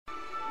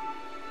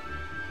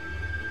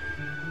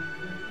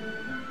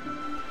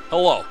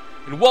Hello,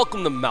 and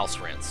welcome to Mouse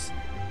Rants.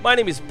 My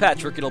name is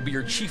Patrick, and I'll be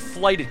your chief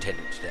flight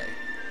attendant today.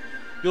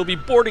 You'll be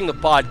boarding the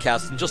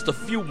podcast in just a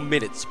few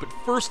minutes, but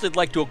first I'd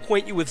like to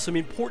acquaint you with some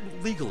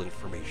important legal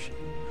information.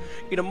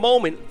 In a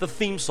moment, the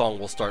theme song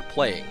will start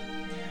playing.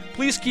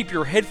 Please keep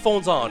your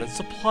headphones on and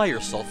supply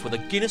yourself with a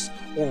Guinness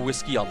or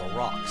whiskey on the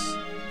rocks.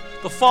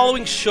 The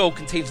following show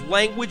contains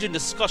language and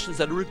discussions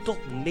that are adult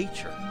in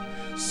nature.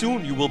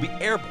 Soon you will be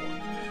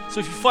airborne, so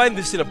if you find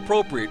this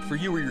inappropriate for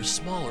you or your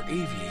smaller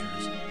aviators,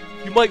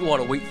 you might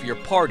want to wait for your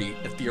party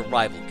at the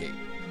arrival gate.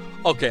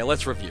 Okay,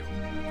 let's review.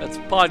 That's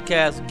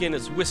podcast,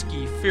 Guinness,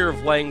 whiskey, fear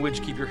of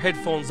language, keep your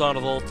headphones on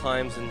at all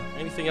times, and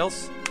anything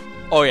else?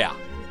 Oh yeah,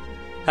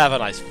 have a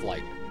nice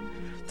flight.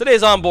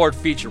 Today's onboard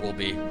feature will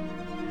be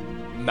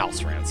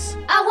Mouse Rants.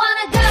 I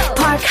wanna go!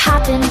 Park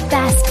hopping,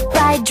 fast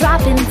ride,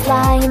 dropping,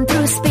 flying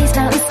through space,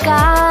 mountain,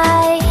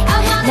 sky.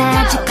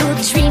 Magical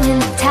dreaming,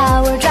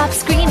 tower drop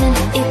screaming.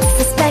 It's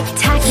a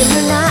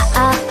spectacular night.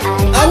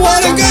 I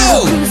wanna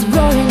go! Who's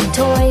roaring,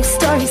 toy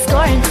story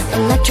scoring,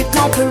 electric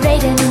light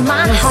parading,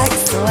 my heart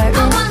soaring.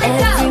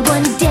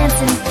 Everyone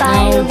dancing,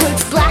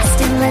 fireworks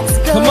blasting. Let's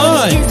go! Come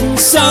on! Disney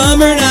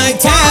Summer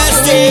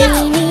night-tastic!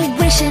 Weenie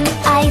wishing,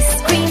 ice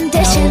cream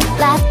dishing,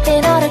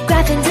 laughing,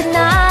 autographing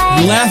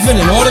tonight.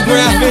 Laughing and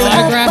autographing.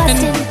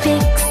 Bustin',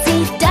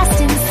 pixie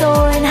dustin',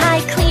 soaring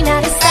high, clean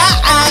out of sight.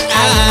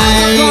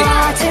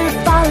 Water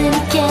falling,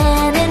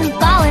 cannon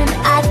balling.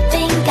 I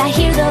think I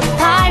hear the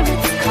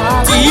pirates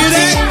calling. Do you hear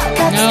that?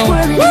 Cups No.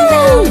 swirling,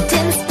 Woo!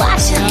 fountains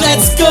splashing.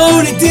 Let's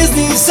go to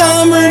Disney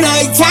Summer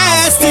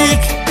Night-tastic!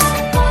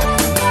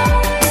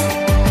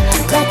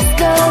 Let's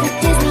go to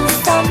Disney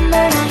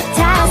Summer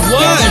Night-tastic.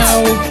 What?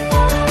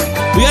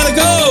 We gotta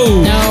go!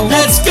 No.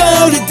 Let's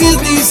go to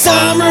Disney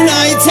Summer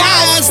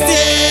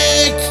Night-tastic!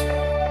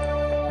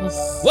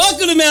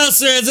 Welcome to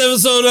Mouse Rants,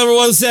 episode number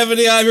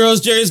 170. I'm your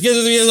host, Jerry Skins.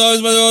 With me as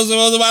always, my host,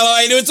 Milo. How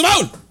you doing,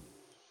 Simone?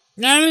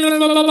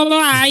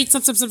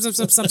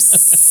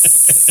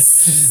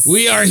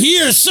 We are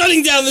here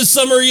shutting down the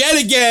summer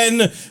yet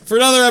again for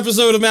another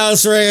episode of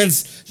Mouse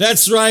Rants.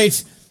 That's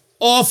right.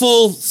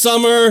 Awful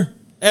summer.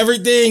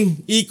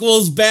 Everything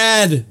equals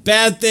bad.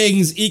 Bad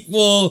things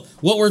equal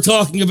what we're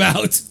talking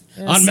about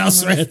on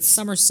Mouse Rants.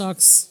 Summer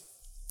sucks.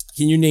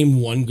 Can you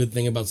name one good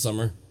thing about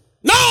summer?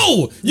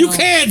 No! You No.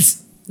 can't!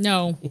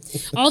 No.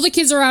 All the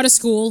kids are out of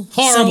school.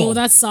 Horrible. So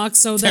that sucks.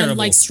 So Terrible. then,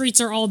 like, streets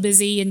are all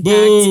busy and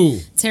Boo.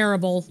 packed.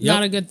 Terrible. Yep.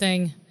 Not a good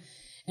thing.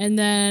 And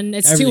then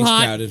it's Everything's too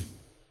hot. crowded.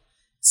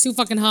 It's too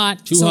fucking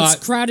hot. Too so hot.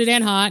 it's crowded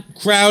and hot.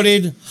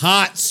 Crowded,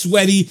 hot,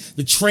 sweaty.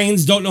 The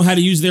trains don't know how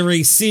to use their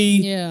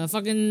AC. Yeah.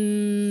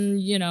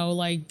 Fucking,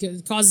 like,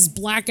 it causes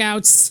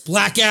blackouts.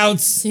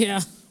 Blackouts. Yeah.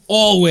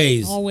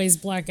 Always. Always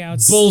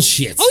blackouts.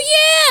 Bullshit. Oh,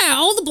 yeah.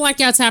 All the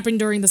blackouts happen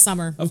during the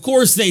summer. Of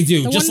course they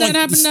do. The Just one like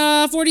that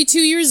happened 42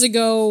 years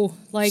ago.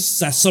 Like,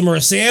 that Summer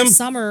of Sam.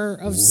 summer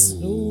of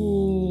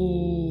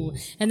ooh.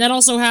 And that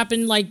also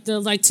happened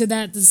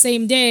the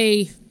same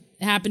day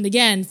it happened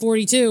again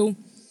 42,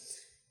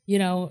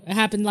 it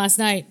happened last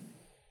night,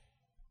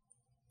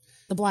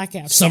 the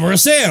blackout. Summer of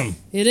Sam.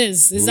 It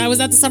is was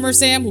that the summer of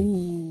Sam?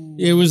 Ooh.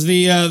 It was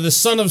the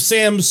Son of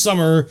Sam's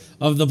summer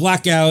of the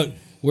blackout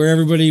where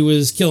everybody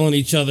was killing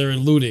each other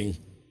and looting.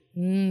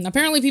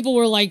 Apparently people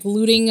were like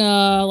looting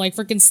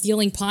freaking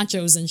stealing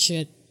ponchos and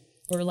shit,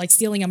 or like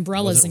stealing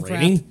umbrellas Was it and crap.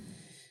 raining?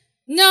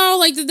 No,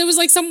 like there was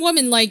like some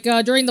woman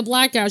during the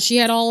blackout, she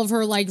had all of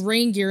her like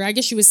rain gear. I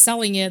guess she was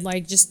selling it,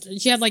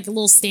 she had like a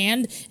little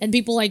stand, and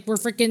people like were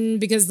freaking,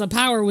 because the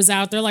power was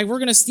out, they're like, we're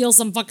gonna steal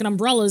some fucking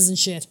umbrellas and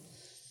shit.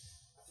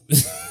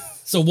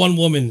 So one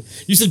woman.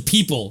 You said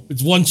people.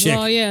 It's one chick.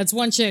 Well, yeah, it's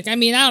one chick. I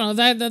mean, I don't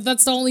know.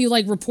 That's the only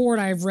like report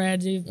I've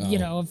read.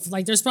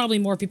 There's probably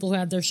more people who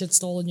had their shit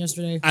stolen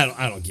yesterday.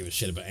 I don't give a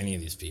shit about any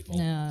of these people.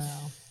 No.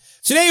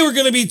 Today we're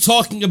going to be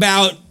talking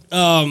about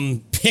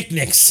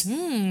picnics.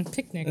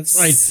 Picnics. That's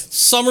right.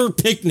 Summer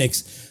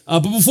picnics. But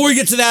before we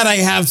get to that, I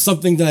have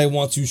something that I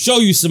want to show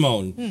you,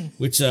 Simone,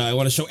 which I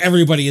want to show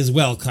everybody as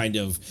well, kind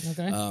of.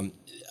 Okay.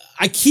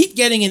 I keep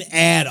getting an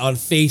ad on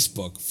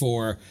Facebook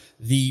for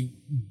the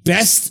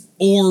best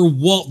or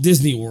Walt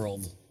Disney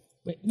World.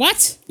 Wait,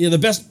 what? Yeah, the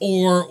best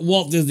or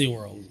Walt Disney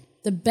World.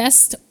 The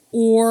best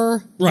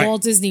or Right.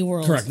 Walt Disney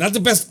World. Correct. Not the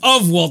best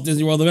of Walt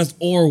Disney World, the best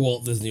or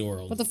Walt Disney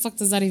World. What the fuck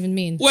does that even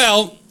mean?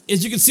 Well,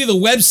 as you can see the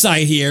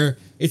website here,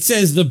 it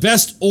says the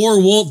best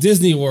or Walt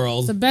Disney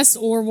World. The best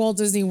or Walt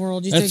Disney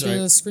World. You That's take a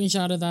right.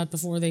 screenshot of that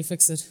before they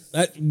fix it.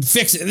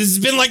 Fix it. This has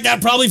been like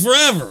that probably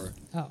forever.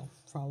 Oh,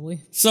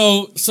 probably.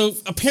 So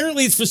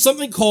apparently it's for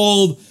something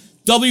called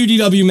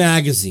WDW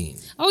Magazine.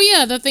 Oh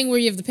yeah, that thing where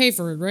you have to pay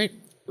for it, right?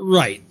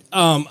 Right.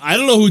 I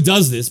don't know who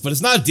does this, but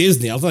it's not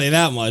Disney, I'll tell you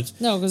that much.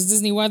 No, because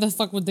Disney, why the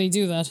fuck would they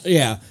do that?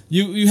 Yeah.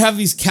 You have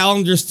these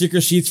calendar sticker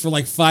sheets for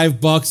like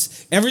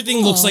 $5.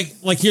 Everything looks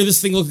like here,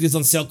 this thing looks like it's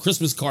on sale.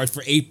 Christmas cards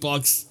for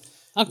 $8.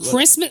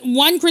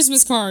 One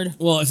Christmas card.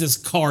 Well, it says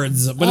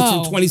cards, but it's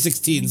from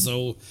 2016,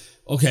 so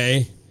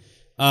okay.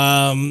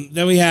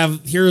 Then we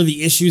have, here are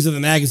the issues of the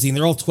magazine.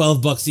 They're all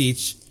 $12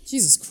 each.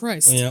 Jesus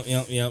Christ.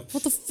 Yep.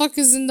 What the fuck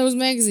is in those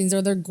magazines?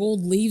 Are there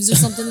gold leaves or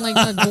something like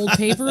that? Gold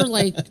paper?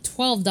 Like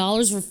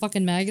 $12 for a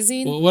fucking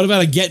magazine? Well, what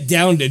about a Get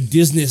Down to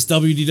Business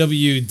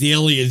WDW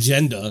Daily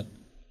Agenda?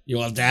 You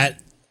want that?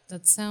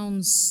 That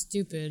sounds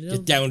stupid.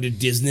 Get Down to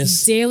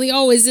Business. Daily?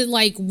 Oh, is it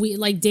like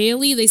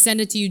daily? They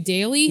send it to you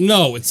daily?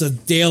 No, it's a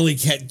daily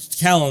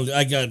calendar.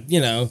 I got,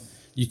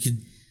 you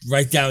could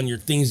write down your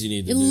things you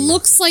need to do. It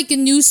looks like a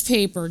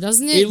newspaper,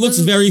 doesn't it? It looks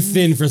very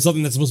thin for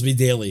something that's supposed to be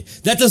daily.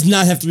 That does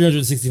not have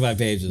 365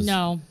 pages.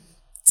 No.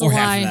 It's a or lie.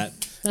 half of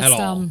that. That's at dumb.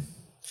 all.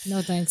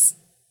 No thanks.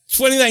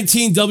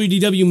 2019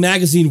 WDW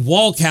Magazine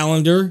Wall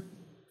Calendar.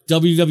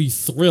 WDW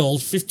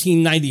Thrilled,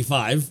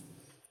 $15.95.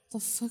 The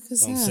fuck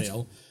is On that?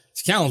 sale.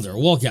 It's a calendar, a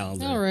wall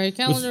calendar. All right,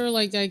 calendar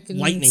like I can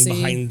Lightning see.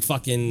 behind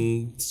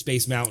fucking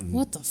Space Mountain.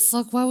 What the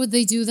fuck? Why would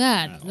they do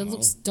that? That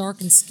looks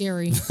dark and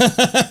scary.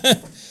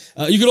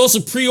 You could also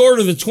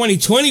pre-order the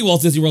 2020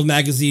 Walt Disney World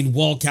Magazine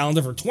wall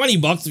calendar for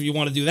 $20 if you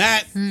want to do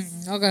that.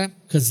 Okay.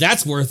 Because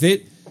that's worth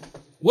it.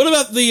 What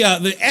about the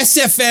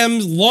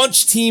SFM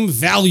launch team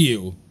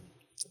value?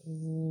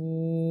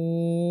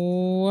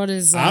 What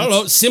is that? I don't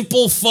know.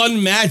 Simple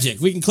Fun Magic.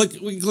 We can click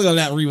on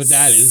that and read what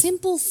that is.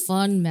 Simple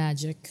Fun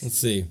Magic. Let's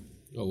see.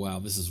 Oh, wow,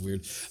 this is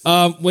weird.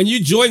 When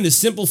you join the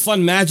Simple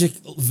Fun Magic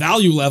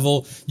value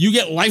level, you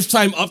get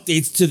lifetime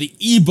updates to the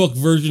ebook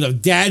version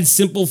of Dad's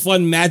Simple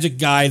Fun Magic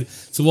Guide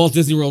to Walt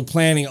Disney World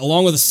Planning,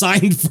 along with a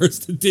signed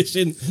first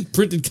edition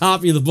printed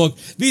copy of the book.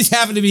 These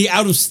happen to be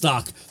out of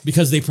stock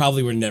because they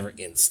probably were never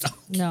in stock.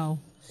 No.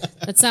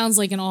 That sounds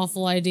like an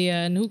awful idea,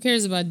 and who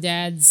cares about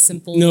Dad's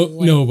simple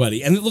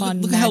Nobody. And look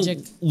how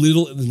magic.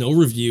 little, no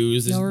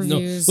reviews. No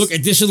reviews. Look,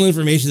 additional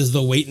information is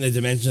the weight and the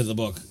dimension of the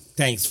book.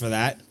 Thanks for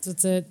that.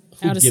 That's it.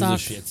 Who Out of gives stock. a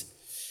shit?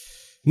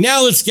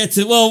 Now let's get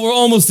to, we're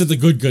almost at the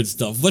good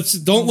stuff.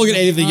 Don't look at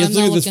anything. Let's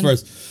look at this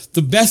first.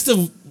 The Best of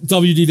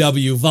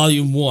WDW,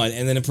 Volume 1,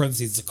 and then in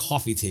parentheses, it's a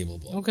coffee table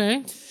book.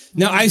 Okay.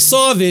 Now, I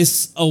saw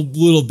this a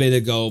little bit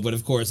ago, but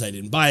of course I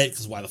didn't buy it,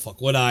 because why the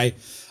fuck would I?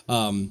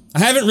 I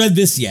haven't read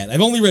this yet.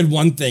 I've only read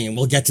one thing, and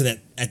we'll get to that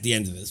at the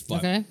end of this. But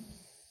Okay.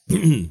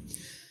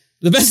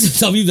 The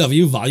Best of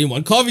WDW, Volume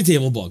 1, coffee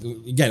table book.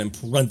 Again, in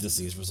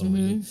parentheses for some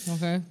reason.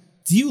 Okay.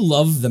 Do you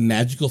love the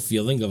magical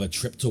feeling of a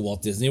trip to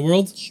Walt Disney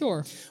World?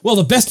 Sure. Well,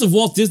 the Best of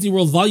Walt Disney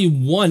World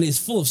Volume 1 is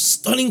full of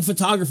stunning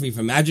photography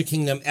from Magic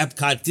Kingdom,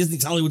 Epcot,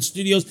 Disney's Hollywood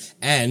Studios,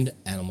 and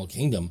Animal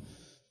Kingdom.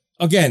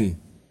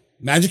 Again,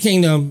 Magic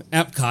Kingdom,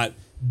 Epcot,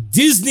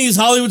 Disney's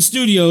Hollywood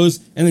Studios,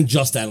 and then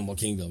just Animal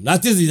Kingdom.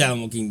 Not Disney's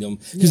Animal Kingdom,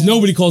 because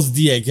nobody calls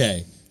it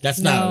DAK. That's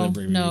not an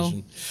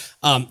abbreviation.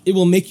 No. It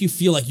will make you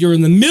feel like you're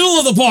in the middle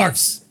of the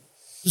parks.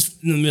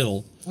 Just in the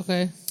middle.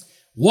 Okay.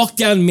 Walk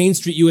down Main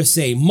Street,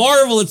 USA,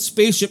 marvel at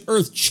Spaceship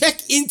Earth,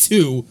 check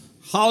into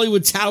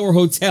Hollywood Tower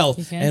Hotel,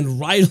 and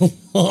ride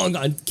along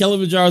on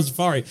Kilimanjaro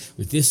Safari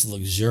with this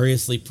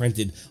luxuriously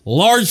printed,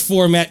 large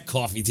format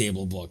coffee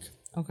table book.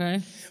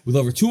 Okay. With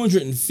over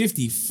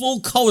 250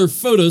 full-color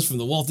photos from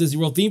the Walt Disney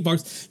World theme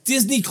parks,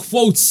 Disney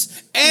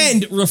quotes,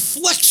 and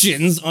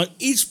reflections on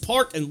each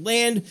park and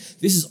land.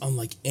 This is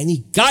unlike any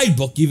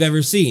guidebook you've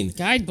ever seen.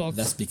 Guidebook.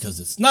 That's because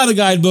it's not a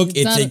guidebook,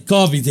 it's a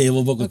coffee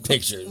table book with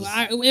pictures.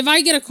 If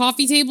I get a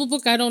coffee table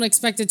book, I don't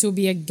expect it to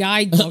be a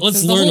guidebook.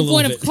 Let's the learn whole a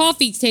point little of bit.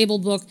 coffee table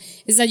book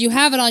is that you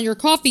have it on your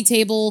coffee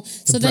table,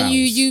 so then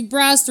you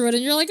browse through it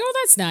and you're like, oh,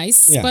 that's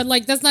nice. Yeah. But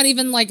like that's not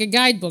even like a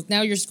guidebook.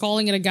 Now you're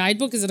calling it a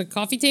guidebook. Is it a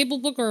coffee table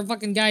book or a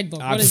fucking guidebook?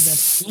 What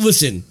is it?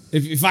 Listen,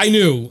 if I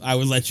knew, I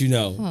would let you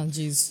know. Oh,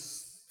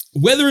 jeez.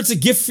 Whether it's a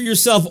gift for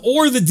yourself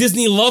or the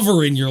Disney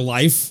lover in your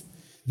life,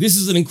 this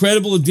is an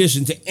incredible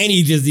addition to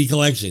any Disney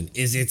collection.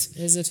 Is it?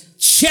 Is it?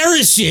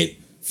 Cherish it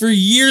for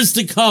years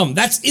to come.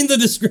 That's in the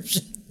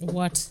description.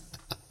 What?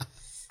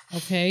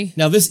 Okay.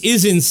 Now, this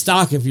is in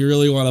stock if you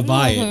really want to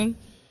buy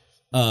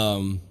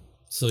it.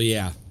 So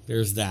yeah,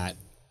 there's that.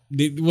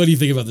 What do you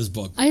think about this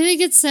book? I think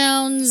it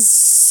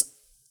sounds...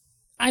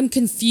 I'm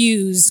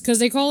confused because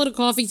they call it a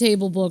coffee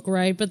table book,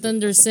 right? But then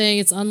they're saying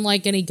it's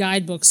unlike any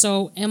guidebook.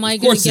 So am I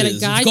going to get a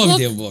guidebook? It's a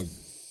coffee table book.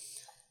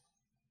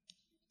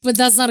 But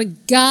that's not a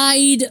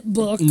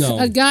guidebook. No.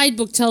 A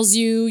guidebook tells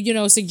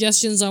you,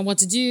 suggestions on what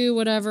to do,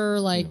 whatever.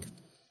 Like,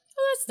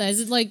 oh, that's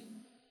nice. It like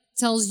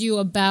tells you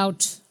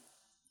about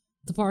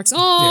the parks.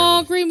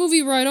 Oh, great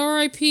movie, right?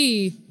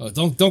 R.I.P. Oh,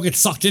 don't get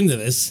sucked into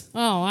this.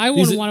 Oh, I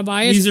wouldn't want to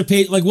buy it. These are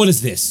paid. Like, what is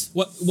this?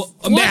 What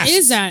masks.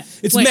 Is that?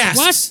 It's Wait, masks.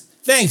 What?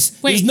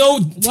 Thanks. Wait, There's no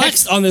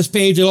text on this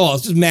page at all.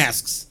 It's just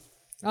masks.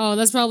 Oh,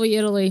 that's probably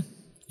Italy.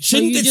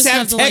 Shouldn't it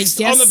have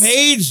text on the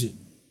page?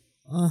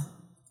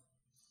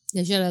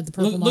 They should have the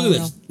purple Look at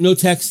this. No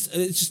text.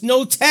 It's just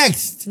no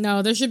text.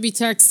 No, there should be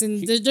text,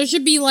 and there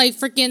should be like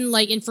freaking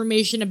like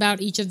information about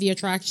each of the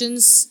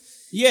attractions.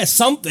 Yeah,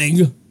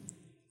 something.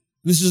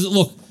 This is,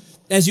 look,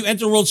 as you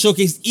enter World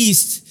Showcase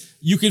East,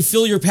 you can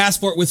fill your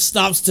passport with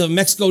stops to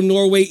Mexico,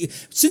 Norway.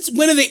 Since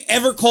when have they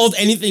ever called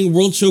anything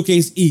World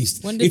Showcase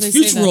East? When did it's they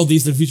Future say that? World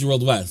East and Future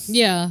World West.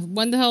 Yeah,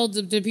 when the hell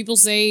did people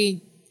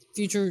say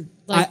future,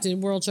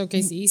 did World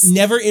Showcase East?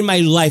 Never in my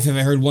life have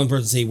I heard one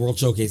person say World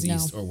Showcase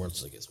East or World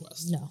Showcase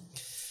West. No.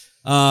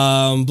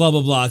 Blah,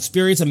 blah, blah.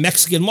 Experience a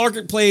Mexican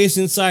marketplace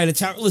inside a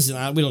town. Listen,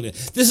 we don't need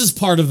this is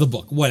part of the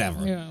book,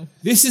 whatever. Yeah.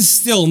 This is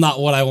still not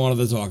what I wanted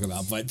to talk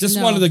about, but just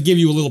wanted to give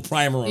you a little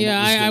primer on what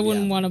I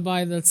wouldn't want to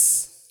buy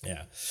this.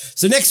 Yeah.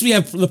 So next we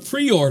have the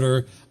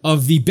pre-order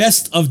of the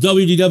Best of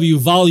WDW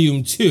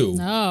Volume 2.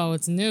 Oh,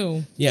 it's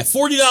new. Yeah,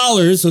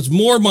 $40, so it's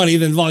more money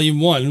than Volume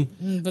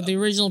 1. But the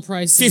original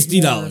price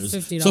 $50. is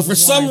more, $50. So for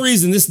some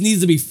reason, this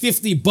needs to be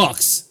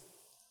 $50.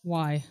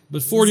 Why?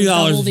 But $40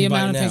 double the if you buy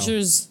amount it of now.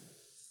 pictures.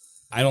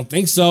 I don't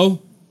think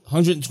so.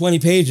 120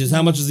 pages.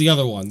 How much is the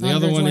other one? The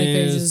other one 120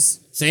 is... pages.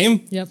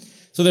 Same? Yep.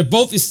 So they're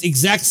both the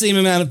exact same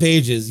amount of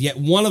pages, yet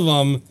one of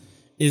them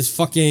is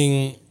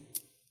fucking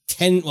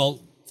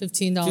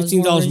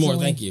 $15 more.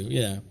 Thank you.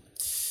 Yeah.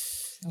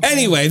 Okay.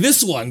 Anyway,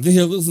 this one,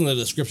 here, listen to the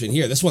description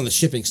here. This one, the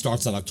shipping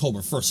starts on October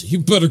 1st, so you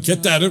better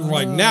get that in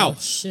right now.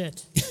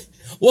 Shit.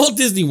 Walt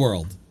Disney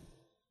World.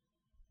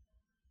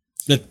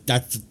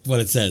 That's what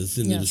it says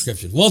in the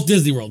description. Walt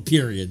Disney World,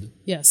 period.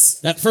 Yes.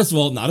 That, first of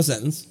all, not a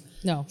sentence.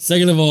 No.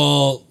 Second of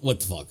all, what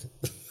the fuck?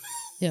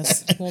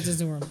 Yes, Walt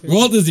Disney World. Period.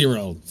 Walt Disney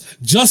World.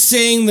 Just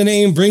saying the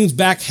name brings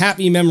back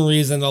happy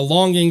memories and the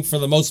longing for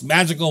the most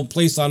magical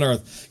place on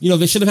earth. You know,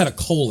 they should have had a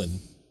colon.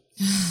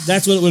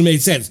 That's what it would have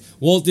made sense.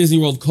 Walt Disney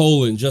World,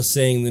 colon, just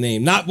saying the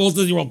name. Not Walt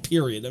Disney World,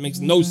 period. That makes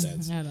no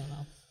sense. I don't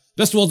know.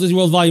 Best of Walt Disney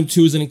World Volume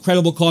 2 is an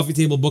incredible coffee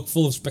table book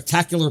full of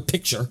spectacular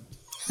picture.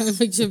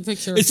 Picture.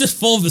 It's just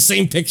full of the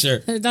same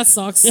picture. That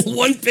sucks.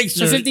 One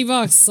picture. For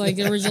 $50, like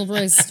original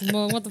price.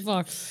 Well, what the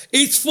fuck?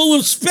 It's full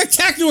of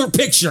spectacular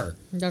picture.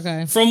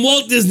 Okay. From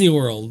Walt Disney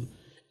World.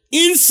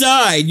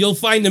 Inside, you'll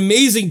find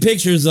amazing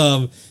pictures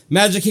of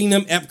Magic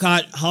Kingdom,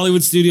 Epcot,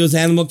 Hollywood Studios,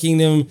 Animal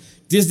Kingdom,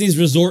 Disney's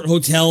resort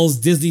hotels,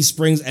 Disney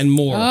Springs, and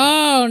more.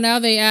 Oh, now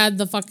they add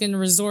the fucking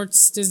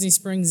resorts, Disney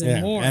Springs,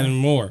 and more. And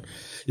more.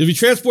 You'll be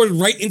transported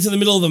right into the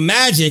middle of the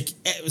magic,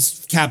 it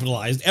was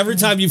capitalized, every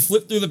time you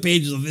flip through the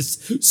pages of this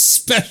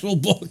special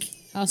book.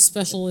 How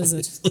special is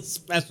it? It's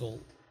special.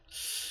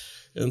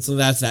 And so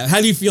that's that.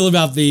 How do you feel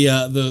about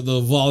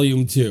the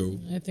Volume 2?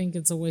 I think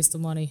it's a waste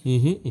of money.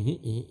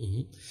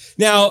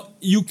 Now,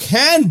 you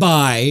can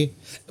buy...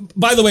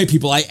 By the way,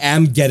 people, I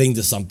am getting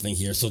to something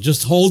here, so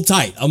just hold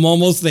tight. I'm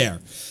almost there.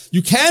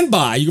 You can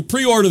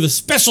pre-order the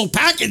special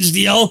package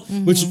deal,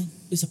 which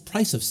is a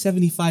price of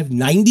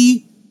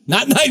 $75.90.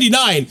 Not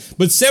 $99,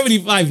 but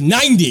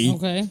 $75.90.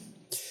 Okay.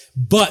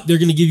 But they're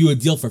going to give you a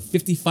deal for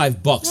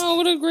 $55. Oh,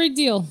 what a great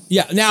deal.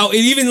 Yeah, now it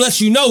even lets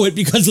you know it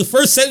because the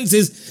first sentence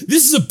is,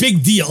 this is a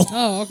big deal.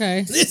 Oh,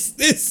 okay.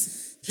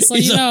 This so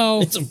you know.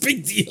 It's a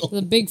big deal.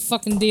 The big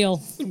fucking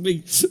deal.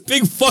 Big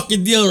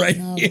fucking deal right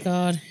here. Oh,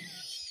 God.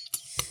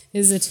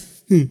 Is it?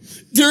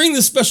 During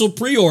the special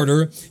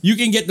pre-order, you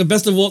can get the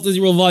Best of Walt Disney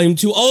World Volume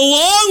 2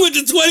 along with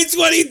the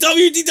 2020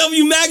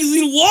 WDW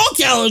Magazine wall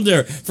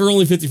calendar for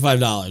only $55.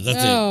 That's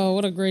it. Oh,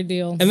 what a great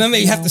deal. And then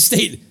they have to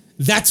state,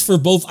 that's for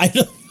both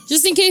items.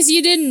 Just in case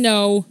you didn't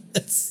know,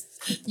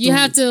 you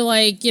have to,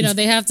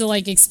 they have to,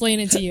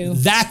 explain it to you.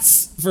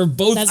 That's for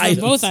both items. That's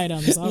for both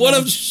items. Okay. What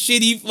a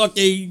shitty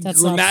fucking That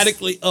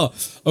grammatically. Oh,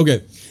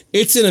 okay.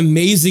 It's an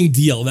amazing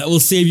deal that will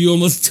save you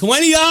almost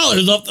 $20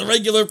 off the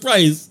regular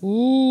price.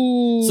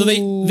 Ooh. So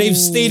they've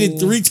stated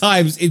 3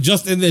 times in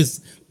this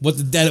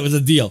that it was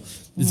a deal.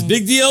 It's a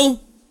big deal.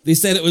 They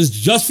said it was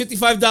just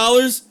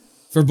 $55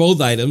 for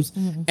both items,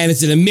 and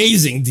it's an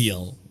amazing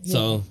deal. Yeah.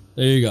 So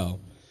there you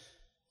go.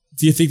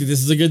 Do you think that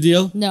this is a good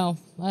deal? No,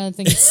 I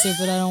think it's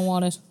stupid. I don't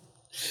want it.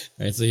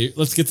 All right, so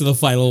let's get to the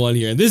final one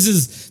here. This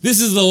is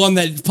the one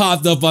that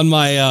popped up on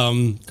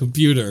my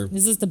computer.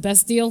 Is this the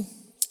best deal?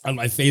 On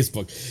my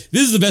Facebook.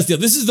 This is the best deal.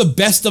 This is the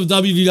Best of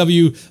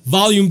WDW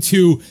Volume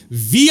 2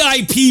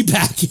 VIP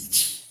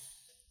package.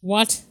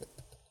 What?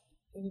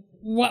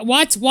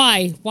 What?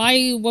 Why?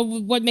 Why?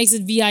 What makes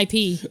it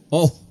VIP?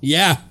 Oh,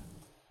 yeah.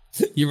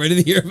 You ready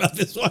to hear about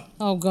this one?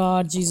 Oh,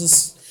 God,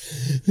 Jesus.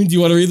 Do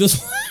you want to read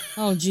this one?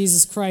 Oh,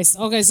 Jesus Christ.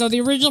 Okay, so the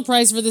original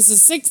price for this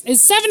is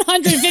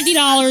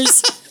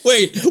 $750.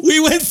 Wait, we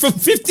went from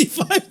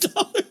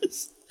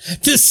 $55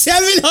 to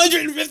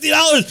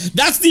 $750.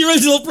 That's the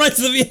original price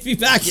of the VIP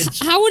package.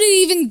 How would it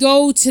even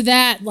go to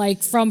that?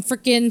 From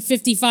freaking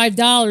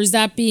 $55,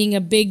 that being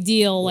a big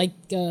deal.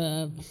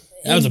 That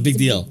was a big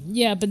deal.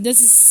 Yeah, but this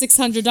is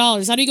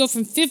 $600. How do you go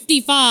from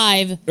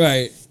 55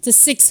 right to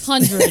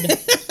 600?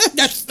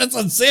 That's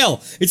on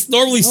sale. It's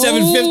normally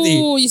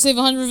 $750. Oh, you save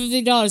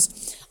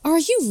 $150. Are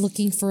you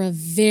looking for a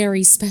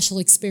very special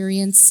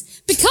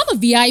experience? Become a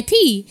VIP.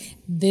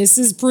 This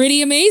is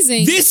pretty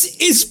amazing. This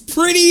is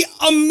pretty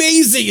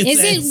amazing.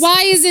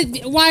 Why is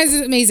it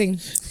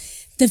amazing?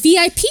 The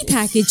VIP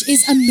package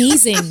is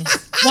amazing.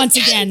 Once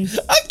again.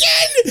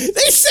 Again!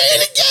 They say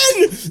it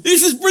again!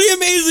 This is pretty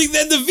amazing.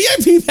 Then the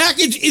VIP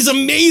package is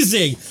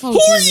amazing. Oh, Who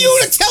Jesus. are you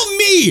to tell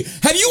me?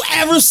 Have you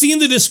ever seen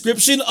the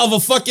description of a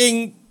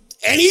fucking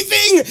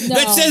anything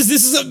that says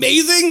this is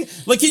amazing?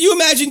 Like, can you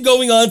imagine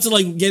going on to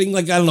like getting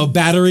like, I don't know,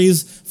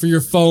 batteries for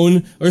your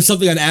phone or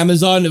something on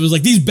Amazon? It was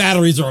like, these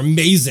batteries are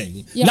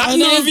amazing. Yeah, Not in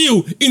the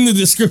review, in the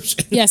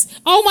description. Yes.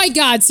 Oh my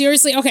God,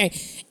 seriously? Okay.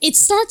 It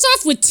starts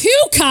off with 2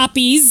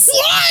 copies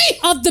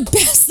of the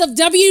Best of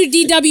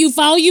WDW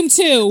Volume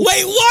 2.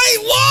 Wait, why?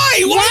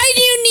 Why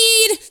do you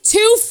need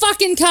 2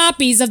 fucking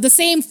copies of the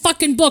same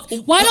fucking book?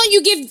 Why don't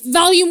you give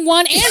Volume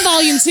 1 and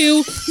Volume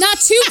 2, not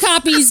 2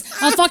 copies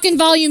of fucking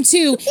Volume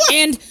 2,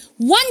 and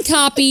 1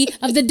 copy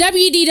of the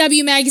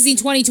WDW Magazine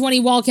 2020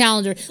 wall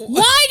calendar?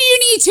 Why do you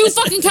need 2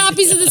 fucking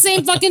copies of the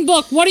same fucking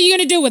book? What are you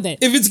gonna do with it?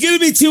 If it's gonna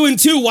be 2 and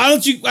 2, why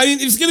don't you,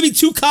 if it's gonna be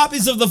 2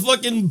 copies of the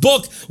fucking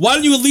book, why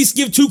don't you at least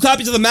give 2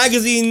 copies of the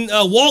magazine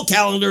wall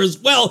calendar as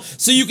well,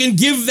 so you can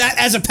give that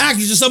as a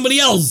package to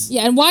somebody else?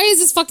 Yeah, and why is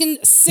this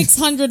fucking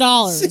 $600?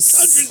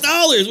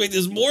 $600? Wait,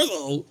 there's more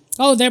though.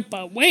 Oh,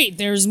 wait,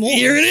 there's more.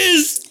 Here it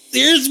is.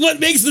 Here's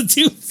what makes the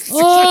 2.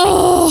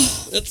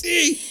 Oh. Let's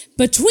see.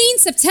 Between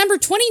September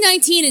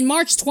 2019 and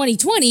March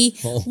 2020,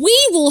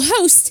 we will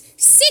host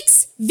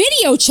 6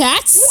 video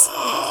chats,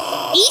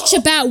 each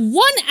about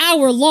 1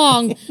 hour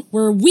long,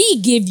 where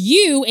we give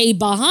you a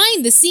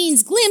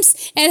behind-the-scenes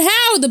glimpse at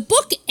how the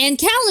book and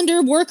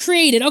calendar were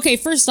created. Okay,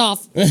 first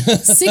off,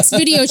 6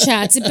 video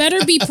chats. It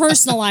better be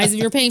personalized if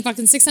you're paying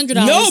fucking $600.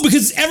 No,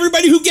 because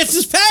everybody who gets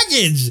this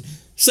package.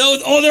 So,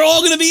 they're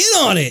all going to be in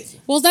on it.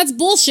 Well, that's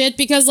bullshit,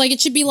 because, like, it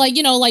should be like,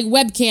 you know, like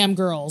webcam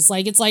girls.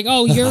 Like, it's like,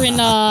 oh, you're in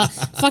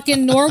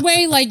fucking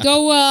Norway? Like,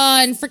 go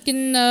and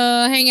freaking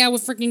hang out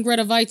with freaking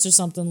Greta Weitz or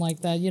something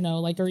like that, you know,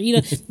 like, or eat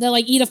a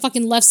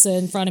fucking lefse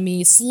in front of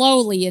me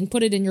slowly and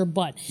put it in your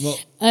butt. Well,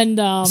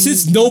 and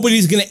since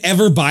nobody's going to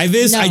ever buy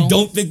this, No. I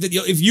don't think that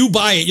if you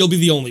buy it, you'll be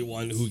the only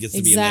one who gets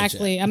to be in that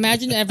Exactly.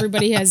 Imagine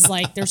everybody has,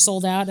 like, they're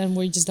sold out and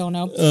we just don't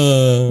know. chat.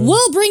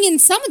 We'll bring in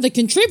some of the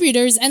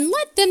contributors and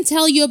let them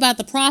tell you about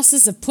the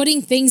process of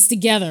putting things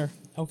together.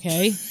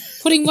 Okay?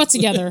 Putting what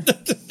together?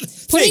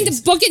 Putting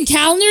the book and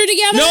calendar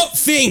together? No,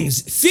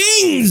 things,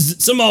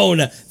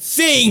 Simone,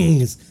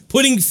 things.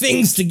 Putting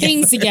things together.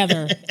 Things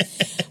together.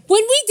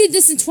 When we did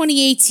this in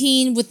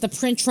 2018 with the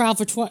print trial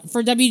for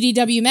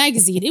WDW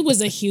Magazine, it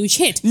was a huge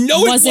hit.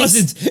 No, it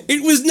wasn't.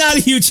 It was not a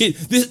huge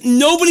hit.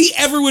 Nobody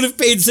ever would have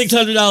paid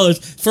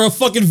 $600 for a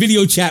fucking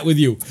video chat with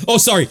you. Oh,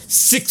 sorry,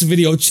 6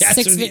 video chats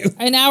with you.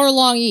 An hour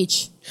long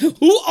each.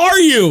 Who are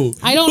you?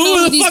 I don't know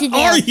who the these fuck people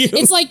are you?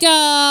 It's like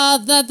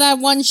that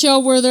one show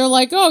where they're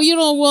like, oh, you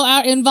know, we'll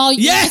out in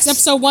volume Yes!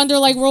 episode 1, they're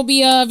like, we'll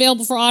be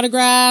available for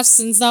autographs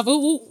and stuff.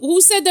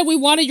 Who said that we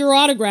wanted your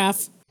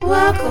autograph?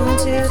 Welcome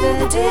to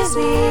the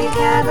Disney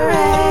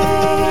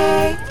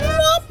Cabaret.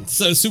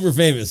 So super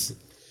famous.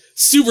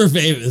 Super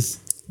famous.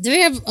 Do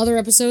they have other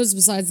episodes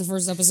besides the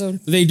first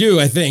episode? They do,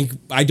 I think.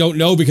 I don't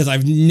know because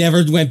I've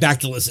never went back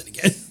to listen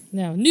again.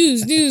 No.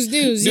 News.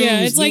 Yeah,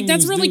 it's like,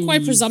 that's really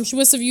quite news.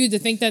 presumptuous of you to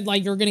think that,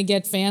 like, you're going to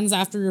get fans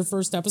after your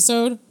first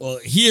episode. Well,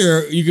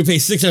 here, you can pay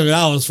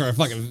 $600 for a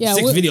fucking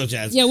 6 video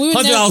chats. Yeah, we would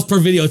 $100 per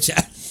video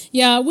chat.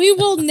 Yeah, we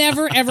will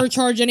never, ever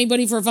charge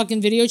anybody for a fucking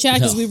video chat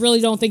because we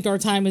really don't think our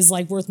time is,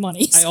 like, worth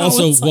money. I So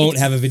also it's like- won't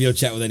have a video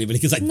chat with anybody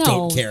because I No,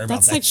 don't care about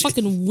that's that like shit.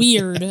 fucking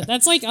weird.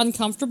 That's like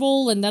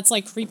uncomfortable and that's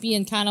like creepy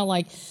and kind of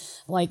like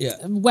Yeah.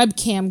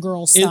 webcam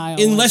girl style.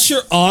 Unless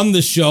you're on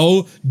the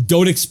show,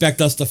 don't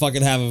expect us to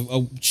fucking have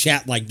a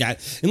chat like that.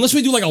 Unless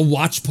we do like a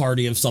watch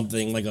party of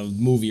something, like a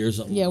movie or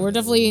something. Yeah, we're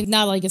definitely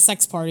not like a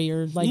sex party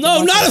or like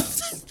No,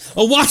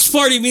 a watch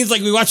party means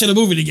like we watching a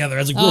movie together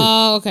as a group.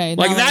 Oh, okay.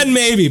 Like no. that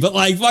maybe, but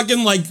like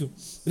fucking like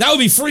that would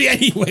be free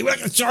anyway. We're not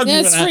gonna charge Yeah,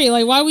 you for it's that. free.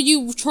 Like, why would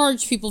you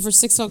charge people for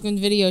 6 fucking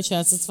video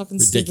chats? It's fucking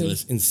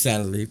Ridiculous, stupid.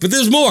 insanity. But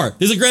there's more.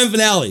 There's a grand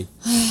finale.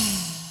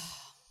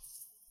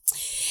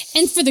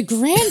 And for the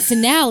grand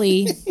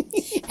finale,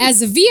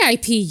 as a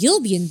VIP,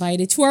 you'll be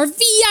invited to our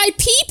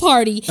VIP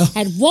party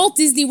at Walt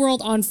Disney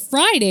World on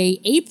Friday,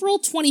 April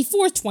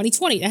 24th,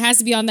 2020. It has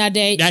to be on that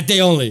day. That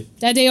day only.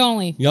 That day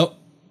only. Yep.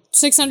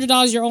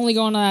 $600, you're only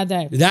going on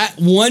that day. That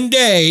one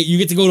day you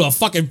get to go to a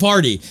fucking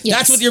party. Yes.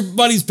 That's what your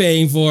buddy's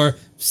paying for.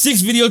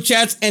 6 video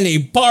chats and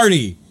a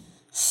party.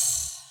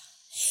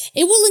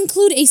 It will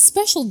include a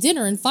special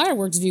dinner and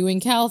fireworks viewing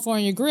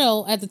California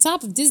Grill at the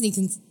top of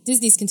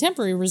Disney's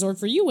Contemporary Resort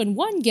for you and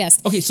one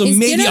guest. Okay, so Is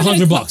maybe dinner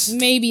gonna $100.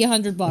 Maybe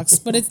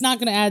 $100, but it's not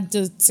going to add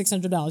to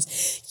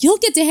 $600. You'll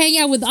get to hang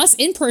out with us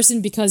in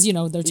person because, you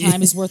know, their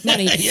time is worth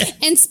money.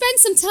 And spend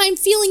some time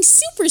feeling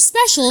super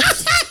special.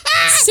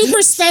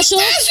 Super special.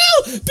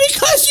 Special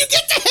because you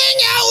get to hang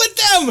out with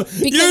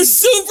them. You're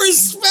super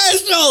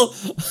special.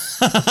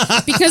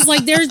 Because,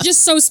 like, they're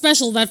just so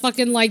special that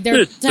fucking, like,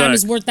 their time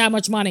is worth that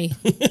much money.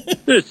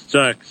 This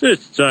sucks.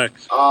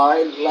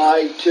 I'd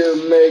like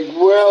to make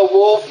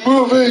werewolf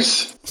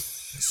movies.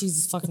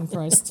 Jesus fucking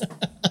Christ.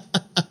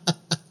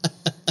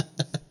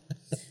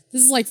 This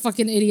This is like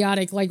fucking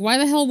idiotic. Like, why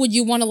the hell would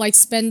you want to like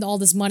spend all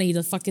this money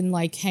to fucking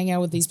like hang out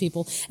with these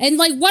people? And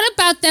like, what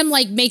about them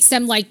like makes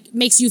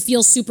you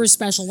feel super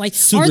special? Like,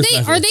 Super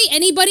special. are they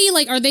anybody?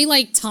 Like, are they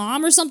like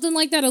Tom or something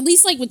like that? At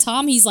least like with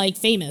Tom, he's like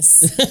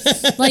famous.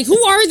 Like, who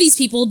are these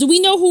people? Do we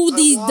know who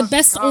the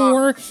best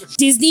or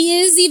Disney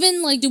is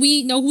even? Like, do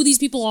we know who these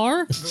people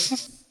are?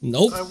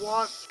 Nope. I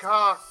want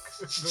cock.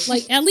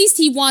 Like, at least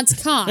he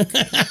wants cock.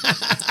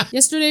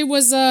 Yesterday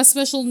was a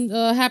special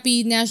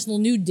Happy National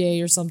Nude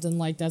Day or something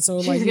like that. So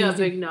like, He's got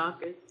big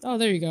knockers. oh,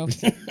 there you go.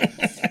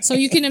 So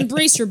you can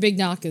embrace your big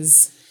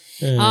knockers.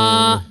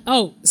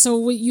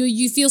 So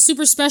you feel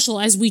super special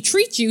as we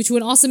treat you to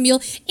an awesome meal.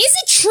 Is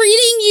it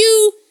treating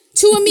you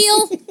to a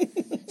meal?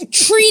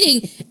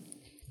 Treating.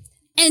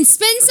 And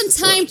spend some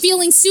time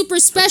feeling super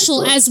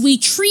special as we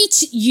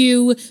treat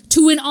you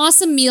to an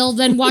awesome meal,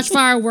 then watch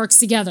fireworks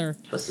together.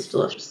 This is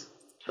delicious.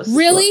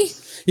 Really?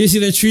 You see,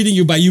 they're treating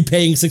you by you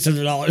paying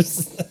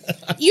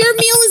 $600. Your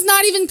meal is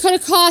not even going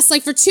to cost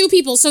like for 2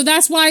 people, so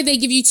that's why they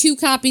give you 2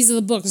 copies of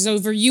the book. So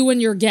for you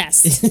and your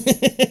guest,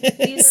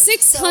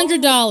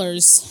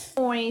 $600.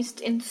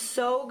 Moist and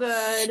so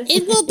good.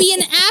 It will be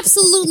an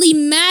absolutely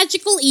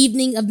magical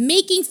evening of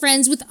making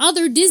friends with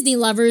other Disney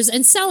lovers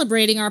and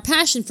celebrating our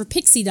passion for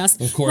pixie dust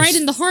Of course. right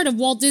in the heart of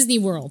Walt Disney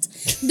World.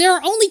 There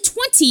are only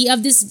 20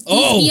 of these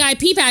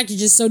VIP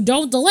packages, so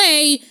don't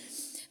delay.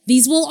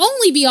 These will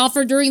only be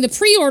offered during the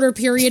pre-order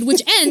period,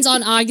 which ends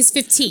on August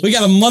 15th. We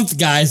got a month,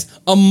 guys.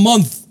 A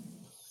month.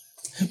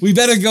 We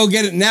better go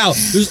get it now.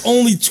 There's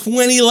only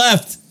 20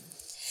 left.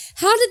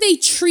 How did they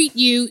treat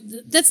you?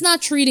 That's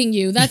not treating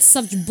you. That's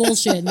such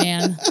bullshit,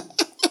 man.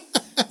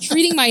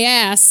 Treating my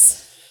ass.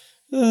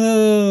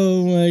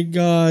 Oh my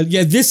god.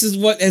 Yeah, this is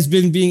what has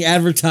been being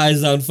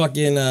advertised on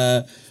fucking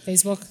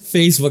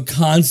Facebook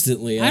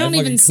constantly. I don't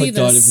even see clicked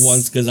on this. it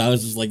once because I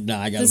was just like, nah,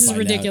 I gotta This is find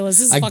ridiculous. out.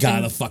 This is I fucking-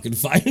 gotta fucking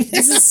find it.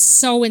 This is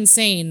so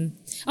insane.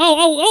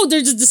 Oh,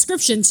 there's a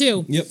description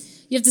too. Yep.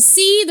 You have to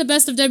see the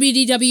Best of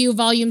WDW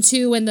Volume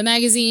 2 and the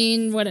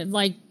magazine,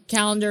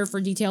 calendar for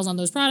details on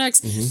those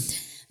products.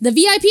 The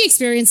VIP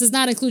experience does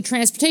not include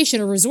transportation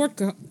or resort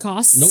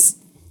costs. Nope.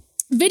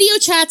 Video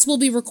chats will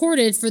be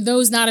recorded for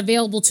those not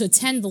available to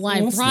attend the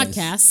live that's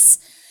broadcasts.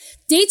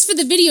 Dates for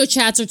the video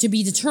chats are to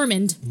be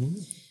determined.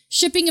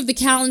 Shipping of the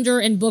calendar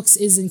and books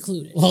is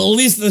included. Well, at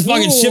least the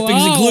fucking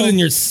shipping's included in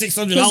your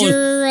 $600. Because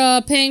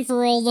you're paying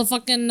for all the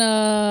fucking,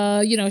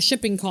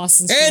 shipping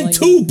costs and stuff And like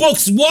 2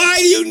 books. Why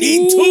do you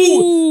need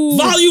 2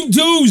 volume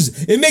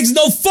 2s? It makes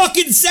no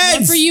fucking sense.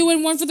 One for you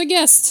and one for the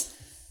guest.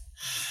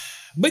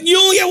 But you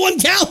only get 1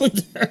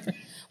 calendar.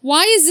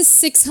 Why is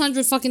this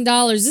 $600 fucking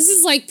dollars? This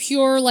is like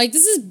pure,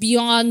 this is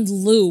beyond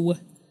Lou.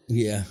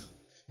 Yeah.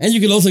 And you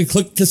can also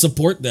click to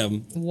support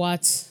them.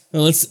 What?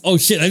 Oh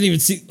shit, I didn't even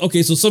see.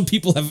 Okay, so some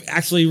people have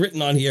actually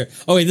written on here.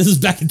 Oh wait, this is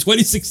back in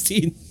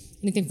 2016.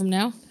 Anything from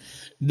now?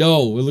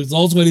 No, it was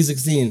all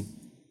 2016.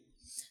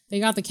 They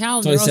got the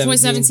calendar.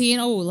 2017. 2017.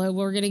 Oh,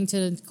 we're getting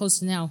to close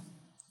to now.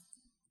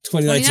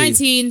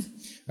 2019.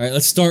 All right,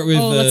 let's start with.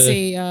 Let's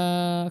see.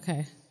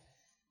 Okay.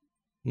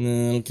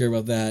 No, I don't care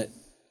about that.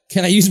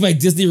 Can I use my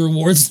Disney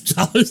Rewards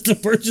dollars to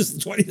purchase the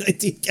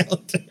 2019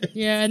 calendar?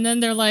 Yeah, and then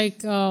they're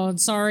like, oh,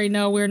 sorry,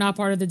 no, we're not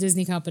part of the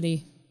Disney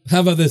company. How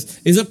about this?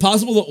 Is it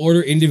possible to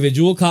order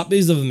individual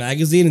copies of the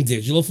magazine in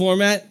digital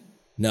format?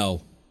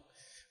 No.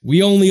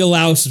 We only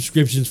allow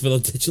subscriptions for the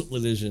digital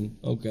edition.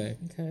 Okay.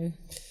 Okay.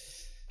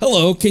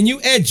 Hello, can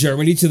you add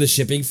Germany to the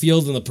shipping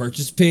field on the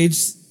purchase page?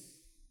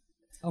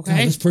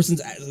 Okay. God,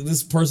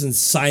 this person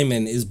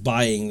Simon is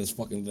buying this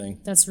fucking thing.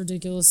 That's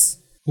ridiculous.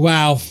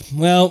 Wow.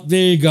 Well,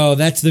 there you go.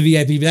 That's the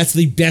VIP. That's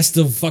the best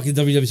of fucking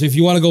WW. So if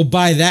you want to go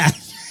buy that,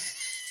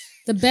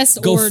 the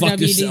best go or fuck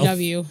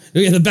WDW. yourself.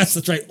 Yeah, the best.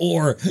 That's right.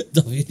 Or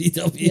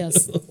WDW.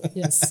 Yes.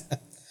 Yes.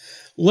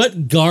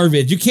 What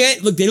garbage. You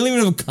can't, look, they don't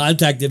even have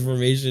contact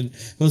information,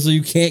 so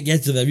you can't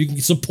get to them. You can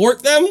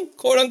support them,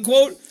 quote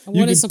unquote.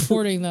 What is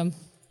supporting them?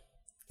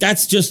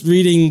 That's just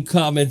reading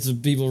comments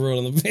of people wrote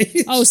on the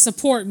page. Oh,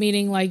 support,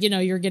 meaning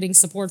you're getting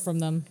support from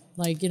them.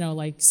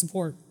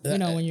 Support.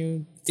 When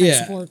you type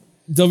support.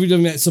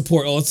 WWF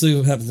support. Oh, let's see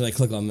what happens when I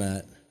click on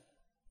that.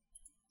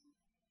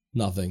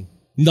 Nothing.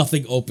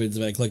 Nothing opens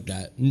when I click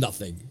that.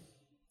 Nothing.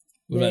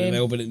 When I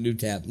open a new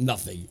tab.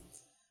 Nothing.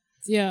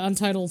 Yeah,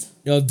 Untitled.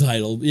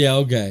 Untitled. Yeah,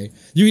 okay.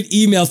 You can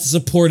email to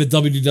support at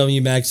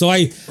WDW Mag. So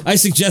I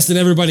suggest that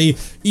everybody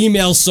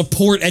email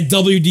support at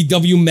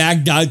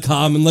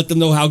WDWMag.com and let them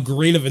know how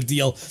great of a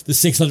deal the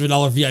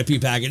 $600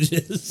 VIP package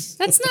is.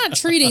 That's not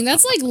treating.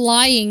 That's like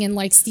lying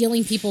and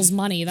stealing people's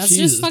money. That's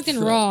Jesus just fucking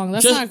Christ. wrong.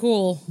 That's not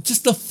cool.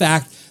 Just the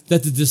fact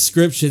that the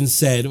description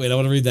said, wait, I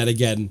want to read that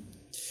again.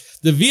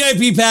 The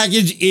VIP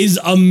package is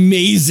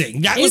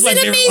amazing. That was my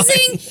favorite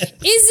line.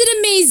 Is it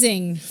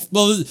amazing?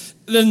 Well,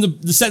 then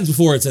the sentence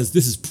before it says,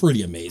 this is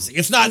pretty amazing.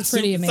 It's not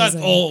pretty It's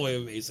amazing. not all the way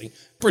amazing.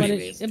 Pretty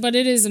amazing. But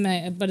it is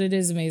amazing. But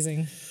it's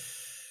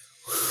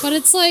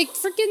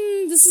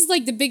freaking, this is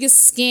the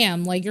biggest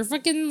scam. You're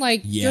fucking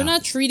you're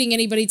not treating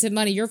anybody to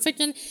money. You're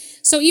freaking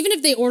So even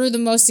if they order the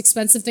most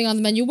expensive thing on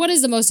the menu, what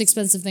is the most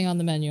expensive thing on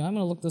the menu? I'm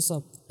going to look this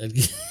up.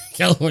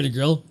 California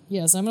Grill?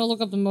 Yes, I'm going to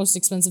look up the most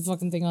expensive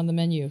fucking thing on the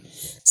menu.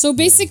 So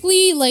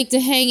basically, like, to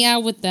hang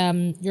out with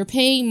them, you're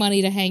paying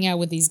money to hang out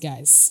with these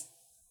guys.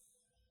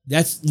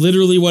 That's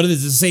literally what it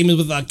is. It's the same as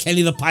with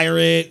Kenny the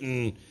Pirate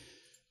and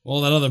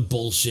all that other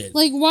bullshit.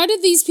 Like, why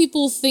did these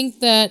people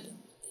think that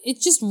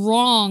it's just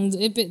wrong,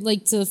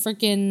 like, to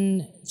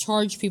freaking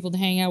charge people to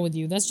hang out with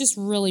you? That's just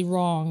really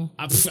wrong.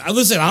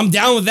 Listen, I'm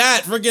down with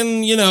that.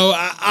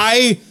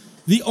 Freaking,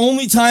 the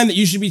only time that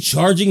you should be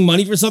charging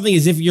money for something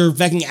is if you're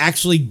fucking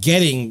actually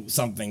getting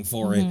something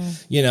for it.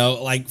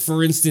 Like,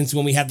 for instance,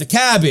 when we had the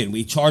cabin,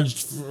 we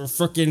charged for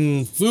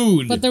freaking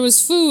food. But there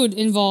was food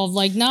involved,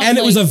 like, not And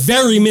like, it was a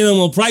very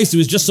minimal price. It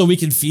was just so we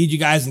could feed you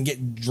guys and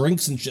get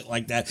drinks and shit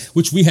like that,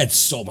 which we had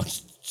so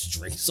much to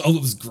drink, so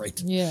it was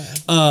great. Yeah.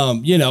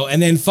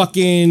 And then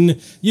fucking,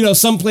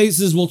 some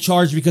places will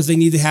charge because they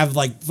need to have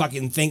like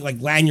fucking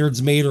like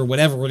lanyards made or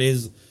whatever it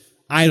is.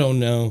 I don't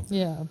know.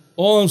 Yeah.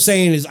 All I'm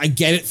saying is I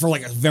get it for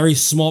like a very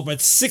small, but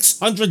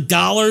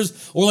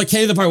 $600 or like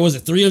Kenny the Pirate, was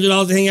it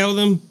 $300 to hang out with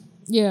them?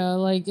 Yeah,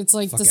 like, it's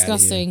like Fuck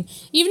disgusting.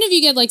 Even if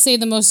you get, like, say,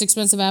 the most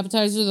expensive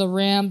appetizer, the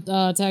Ram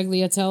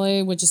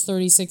Tagliatelle, which is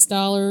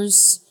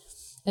 $36.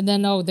 And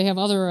then, they have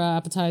other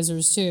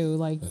appetizers, too.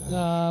 Like,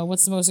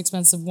 what's the most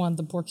expensive one?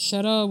 The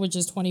porchetta, which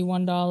is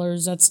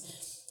 $21. That's,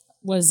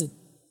 what is it,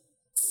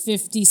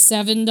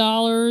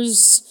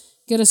 $57.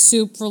 Get a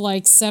soup for,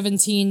 like,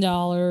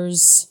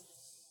 $17.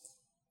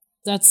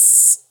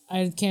 That's,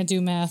 I can't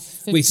do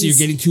math. Wait, so you're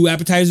getting 2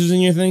 appetizers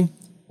in your thing?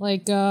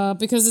 Like,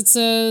 because it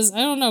says, I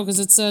don't know, because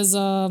it says,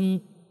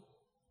 2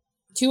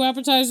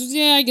 appetizers.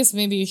 Yeah, I guess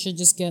maybe you should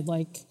just get,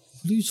 like...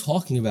 What are you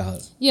talking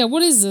about? Yeah,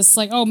 what is this?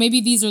 Like, maybe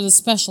these are the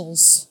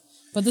specials.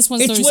 But this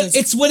one's 36.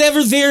 It's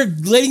whatever they're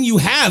letting you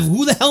have.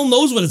 Who the hell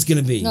knows what it's going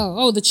to be?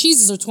 The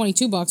cheeses are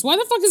 $22. Why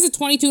the fuck is it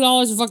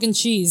 $22 for fucking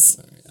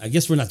cheese? I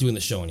guess we're not doing the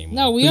show anymore.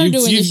 No, we are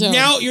doing the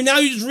show. You're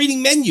just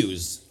reading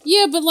menus.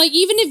 Yeah, but, like,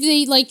 even if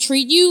they, like,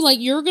 treat you, like,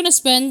 you're going to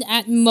spend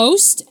at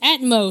most,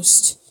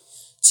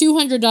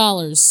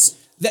 $200.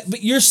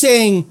 But you're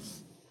saying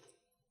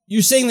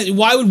that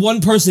why would one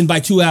person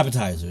buy 2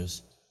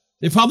 appetizers?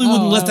 They probably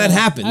wouldn't let that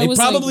happen. They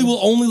probably will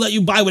only let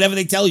you buy whatever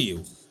they tell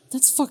you.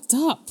 That's fucked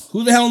up.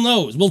 Who the hell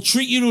knows? We'll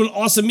treat you to an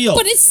awesome meal.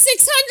 But it's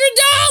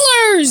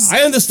 $600!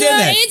 I understand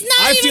that. It's not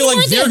I even feel like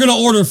worth they're it. going to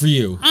order for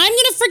you. I'm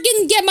going to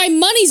freaking get my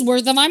money's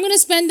worth if I'm going to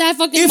spend that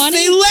fucking money.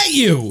 If they let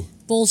you.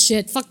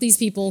 Bullshit. Fuck these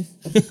people.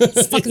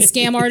 It's fucking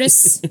scam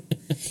artists.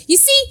 You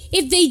see,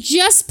 if they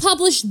just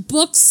published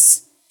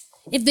books,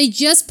 if they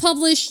just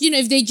published,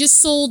 if they just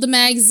sold the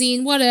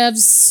magazine,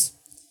 whatevs,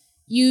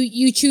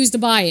 you choose to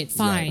buy it,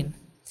 fine. Right.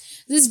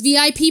 This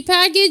VIP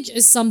package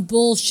is some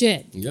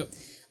bullshit. Yep.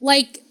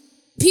 Like,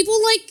 people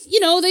like,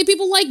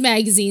 people like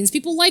magazines,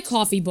 people like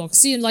coffee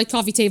books, like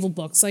coffee table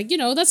books, like,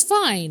 that's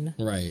fine.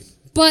 Right.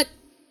 But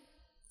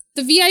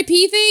the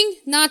VIP thing,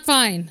 not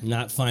fine.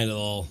 Not fine at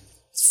all.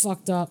 It's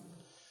fucked up.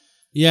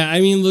 Yeah, I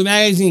mean, the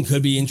magazine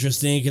could be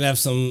interesting. It could have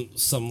some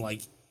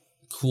like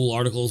cool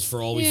articles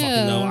for all we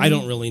fucking know. I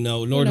don't really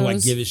know, nor do I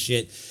give a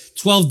shit.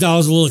 $12 a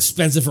little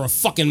expensive for a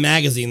fucking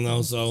magazine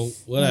though, so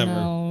whatever.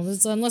 No,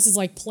 unless it's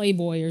like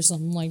Playboy or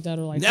something like that,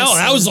 or like. No,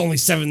 that was only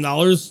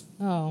 $7.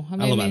 Oh, I don't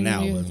know about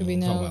now. It could be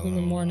now. It could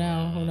be more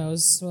now. Who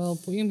knows? Well,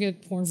 you can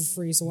get porn for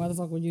free, so why the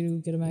fuck would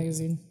you get a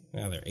magazine?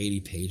 Yeah, they're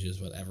 80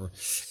 pages, whatever.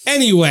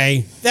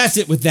 Anyway, that's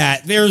it with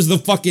that. There's the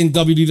fucking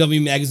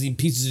WDW magazine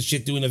pieces of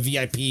shit doing a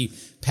VIP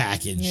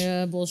package.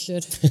 Yeah,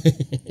 bullshit.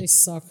 They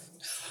suck.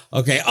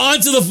 Okay, on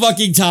to the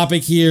fucking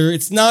topic here.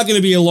 It's not going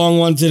to be a long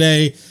one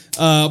today,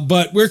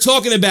 but we're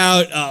talking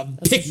about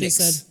picnics.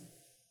 That's what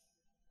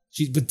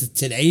she said. But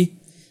today?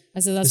 I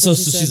said that's what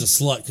she said. She's a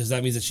slut, because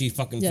that means that she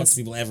fucking fucks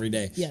people every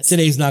day. Yes.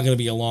 Today's not going to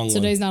be a long one.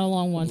 Today's not a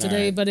long one.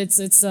 Today, right. But it's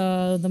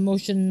the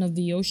motion of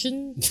the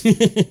ocean.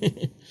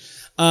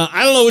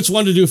 I don't know which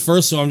one to do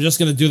first, so I'm just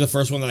going to do the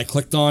first one that I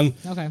clicked on.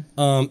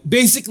 Okay.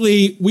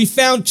 Basically, we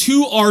found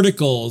 2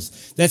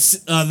 articles that's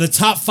the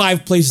top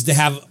 5 places to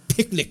have a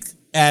picnic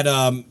at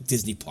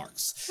Disney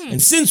parks.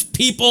 And since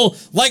people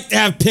like to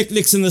have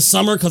picnics in the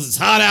summer because it's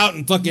hot out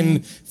and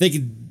fucking they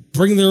could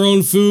bring their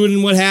own food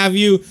and what have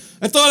you,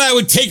 I thought I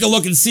would take a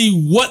look and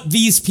see what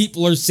these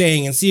people are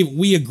saying and see if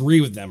we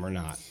agree with them or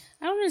not.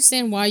 I don't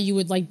understand why you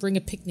would like bring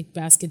a picnic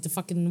basket to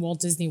fucking Walt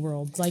Disney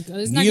World. Like,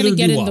 it's not gonna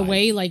get in the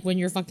way, like when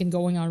you're fucking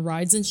going on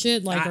rides and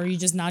shit. Like, are you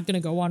just not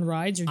gonna go on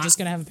rides? You're just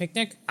gonna have a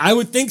picnic? I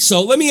would think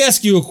so. Let me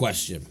ask you a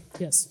question.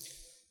 Yes.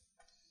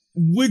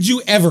 Would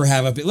you ever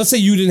have let's say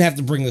you didn't have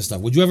to bring this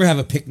stuff. Would you ever have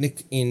a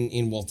picnic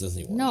in Walt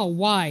Disney World? No,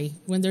 why?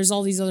 When there's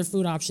all these other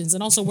food options.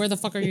 And also, where the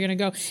fuck are you gonna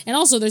go? And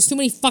also, there's too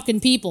many fucking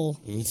people.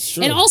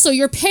 Sure. And also,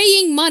 you're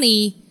paying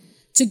money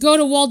to go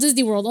to Walt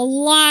Disney World. A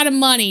lot of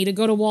money to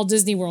go to Walt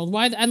Disney World.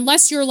 Why?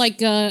 Unless you're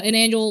like a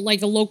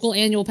local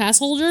annual pass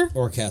holder.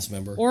 Or a cast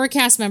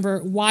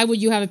member. Why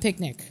would you have a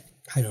picnic?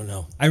 I don't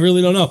know. I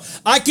really don't know.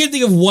 I can't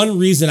think of one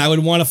reason I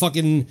would want to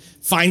fucking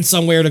find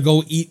somewhere to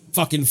go eat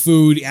fucking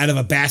food out of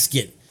a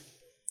basket.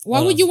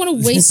 Why would you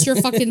want to waste your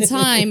fucking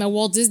time at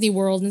Walt Disney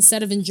World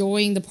instead of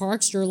enjoying the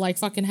parks or like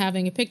fucking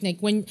having a picnic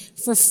when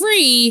for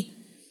free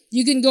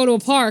you can go to a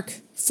park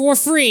for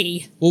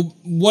free? Well,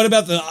 what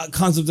about the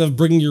concept of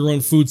bringing your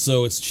own food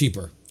so it's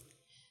cheaper?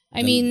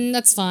 I mean,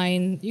 that's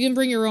fine. You can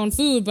bring your own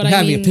food, but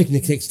having a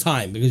picnic takes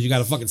time because you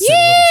gotta fucking set it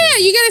up.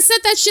 Yeah, you gotta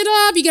set that shit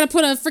up. You gotta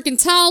put a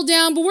freaking towel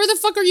down. But where the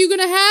fuck are you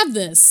gonna have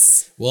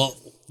this? Well,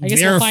 I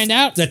guess we'll find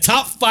out. The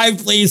top 5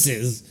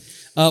 places.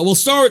 We'll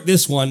start with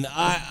this one.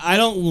 I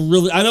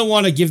don't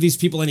want to give these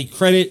people any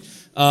credit,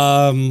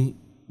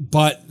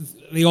 but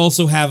they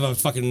also have a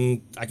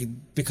fucking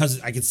because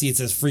I can see it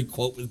says free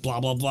quote with blah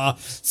blah blah.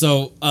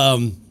 So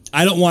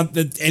I don't want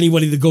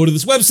anybody to go to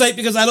this website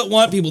because I don't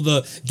want people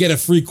to get a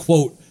free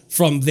quote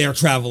from their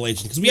travel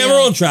agent, because we have our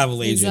own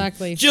travel agent.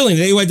 Exactly. Jillian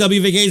at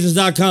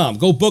AYWvacations.com.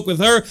 Go book with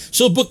her.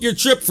 She'll book your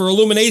trip for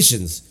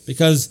Illuminations,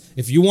 because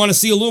if you want to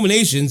see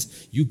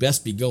Illuminations, you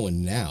best be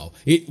going now.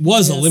 It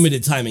was a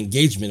limited time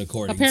engagement,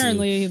 according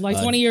apparently, to...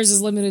 like 20 years is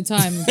limited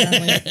time,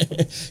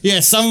 apparently.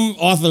 Yeah, some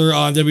author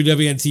on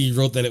WWNT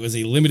wrote that it was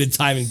a limited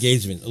time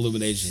engagement,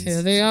 Illuminations.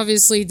 Yeah, they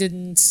obviously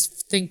didn't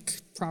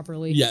think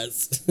properly.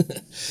 Yes.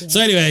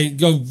 So anyway,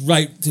 go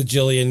right to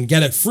Jillian,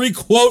 get a free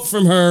quote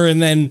from her,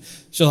 and then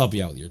she'll help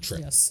you out with your trip.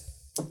 Yes.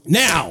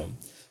 Now,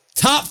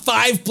 top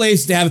 5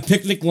 places to have a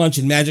picnic lunch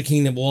in Magic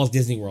Kingdom, Walt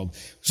Disney World.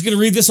 I'm just going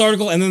to read this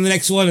article and then the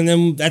next one, and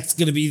then that's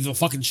going to be the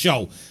fucking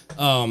show.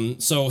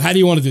 So how do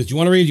you want to do it? Do you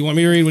want to read? Do you want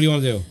me to read? What do you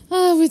want to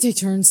do? We take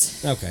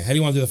turns. Okay. How do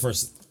you want to do the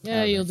first?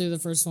 Yeah, you'll do the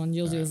first one.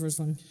 You'll do the first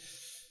one.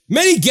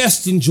 Many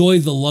guests enjoy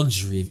the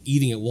luxury of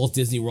eating at Walt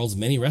Disney World's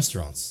many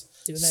restaurants.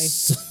 Do they?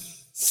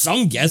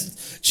 Some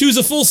guests choose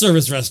a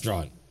full-service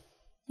restaurant,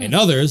 and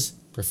others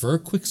prefer a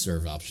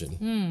quick-serve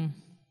option.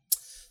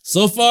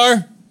 So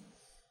far,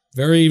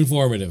 very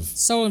informative.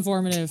 So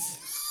informative.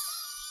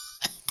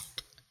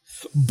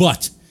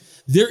 But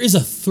there is a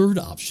third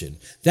option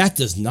that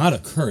does not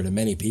occur to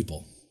many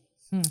people.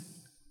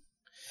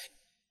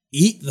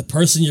 Eat the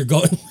person you're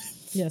going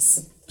with.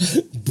 Yes.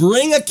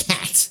 Bring a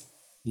cat.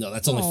 No,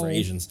 that's only for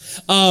Asians.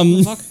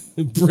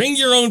 Bring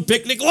your own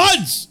picnic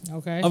lunch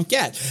of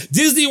cat.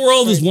 Disney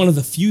World is one of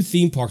the few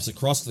theme parks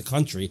across the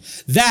country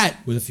that,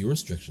 with a few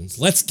restrictions,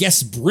 lets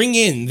guests bring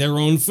in their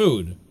own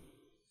food.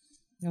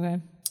 Okay.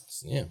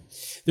 Yeah.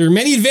 There are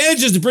many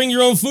advantages to bringing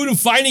your own food and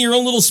finding your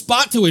own little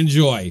spot to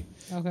enjoy.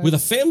 Okay. With a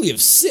family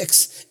of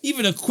 6,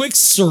 even a quick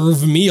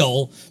serve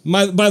meal.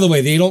 By the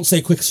way, they don't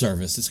say quick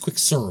service. It's quick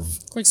serve.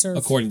 Quick serve.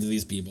 According to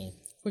these people.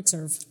 Quick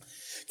serve.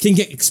 Can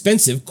get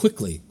expensive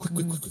quickly.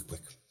 Quick.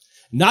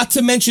 Not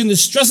to mention the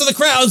stress of the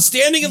crowd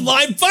standing in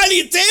line, finding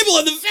a table,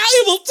 and the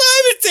valuable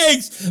time it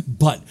takes.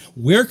 But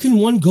where can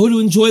one go to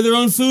enjoy their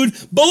own food?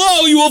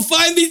 Below, you will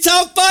find the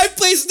top 5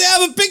 places to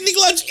have a picnic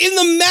lunch in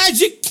the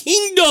Magic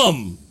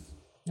Kingdom.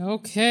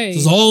 Okay.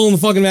 This is all in the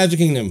fucking Magic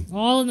Kingdom.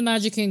 All in the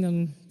Magic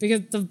Kingdom.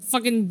 Because the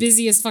fucking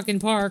busiest fucking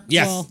park.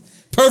 Yes. Well,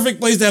 perfect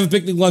place to have a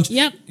picnic lunch.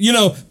 Yep. You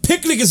know,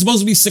 picnic is supposed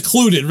to be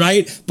secluded,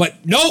 right?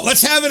 But no,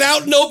 let's have it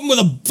out and open with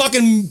a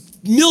fucking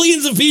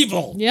millions of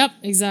people. Yep,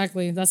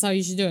 exactly. That's how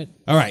you should do it.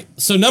 All right.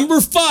 So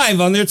number 5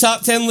 on their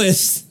top 10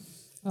 list.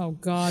 Oh,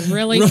 God.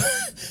 Really?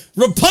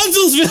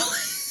 Rapunzel's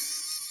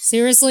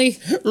Seriously?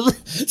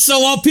 So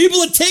while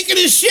people are taking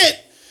a shit,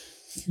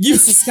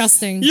 that's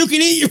disgusting. You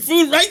can eat your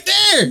food right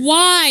there.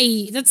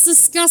 Why? That's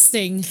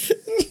disgusting.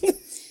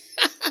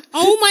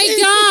 Oh my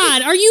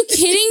God. Are you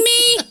kidding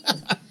me?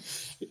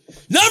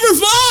 Number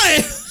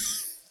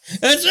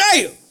 5. That's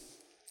right.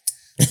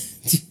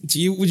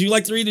 Would you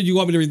like to read it? Or do you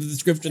want me to read the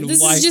description of why?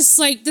 This is just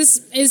like,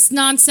 this is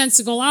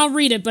nonsensical. I'll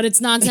read it, but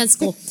it's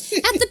nonsensical.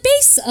 At the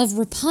base of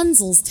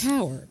Rapunzel's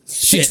tower,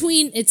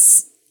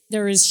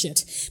 there is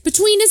shit.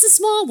 Between is a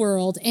small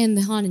world and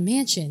the Haunted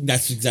Mansion.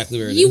 That's exactly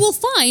where it is. You will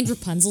find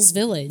Rapunzel's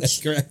village.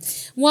 That's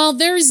correct. While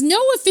there is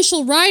no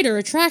official ride or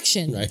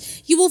attraction,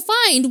 you will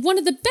find one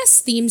of the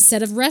best themed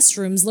set of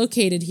restrooms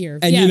located here.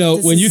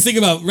 And when you think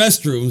about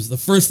restrooms, the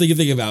first thing you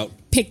think about...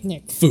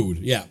 Picnic. Food,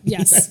 yeah.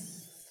 Yes.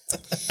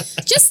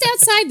 Just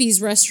outside these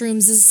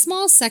restrooms is a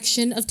small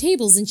section of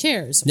tables and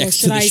chairs. Next or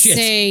should to the I shit.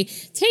 say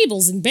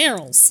tables and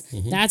barrels.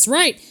 That's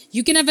right.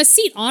 You can have a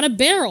seat on a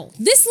barrel.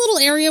 This little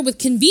area with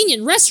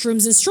convenient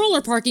restrooms and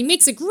stroller parking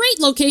makes a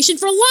great location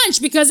for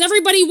lunch because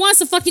everybody wants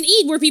to fucking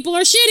eat where people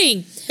are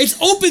shitting. It's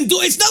open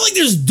door. It's not like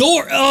there's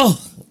door. Oh.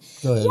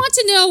 Go ahead. Want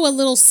to know a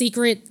little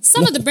secret?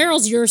 Some of the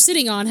barrels you're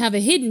sitting on have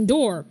a hidden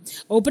door.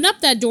 Open up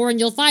that door and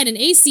you'll find an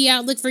AC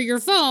outlet for your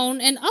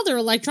phone and other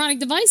electronic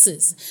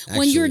devices.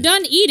 When you're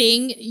done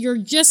eating, you're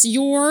just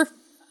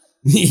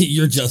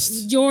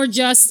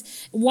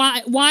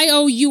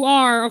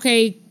Y-O-U-R.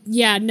 Okay,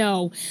 yeah,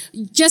 no.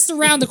 Just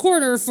around the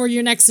corner for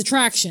your next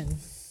attraction.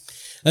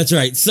 That's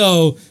right.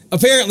 So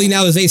apparently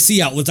now there's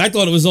AC outlets. I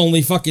thought it was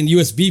only fucking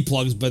USB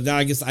plugs, but now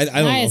I guess I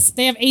don't know.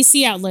 They have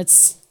AC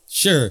outlets.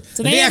 Sure.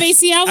 Do they have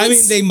AC outlets? I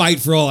mean, they might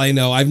for all I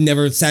know. I've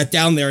never sat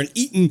down there and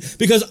eaten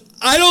because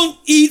I don't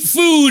eat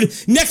food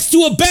next to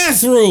a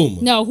bathroom.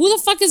 No, who the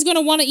fuck is going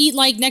to want to eat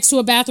like next to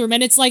a bathroom?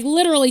 And it's like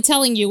literally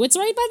telling you it's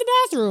right by the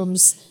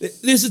bathrooms.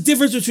 There's a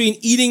difference between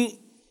eating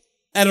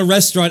at a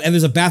restaurant and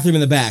there's a bathroom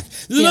in the back.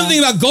 There's another thing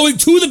about going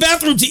to the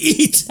bathroom to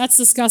eat. That's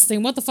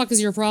disgusting. What the fuck is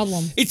your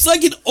problem? It's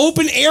like an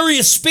open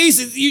area space.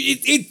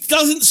 It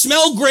doesn't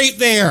smell great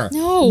there.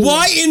 No.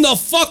 Why in the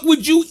fuck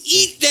would you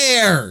eat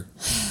there?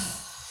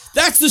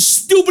 That's the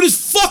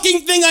stupidest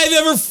fucking thing I've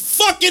ever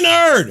fucking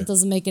heard. It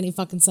doesn't make any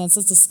fucking sense.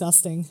 That's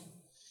disgusting.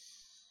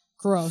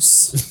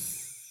 Gross.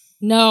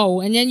 No.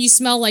 And then you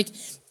smell like...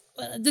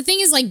 The thing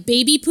is, like,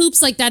 baby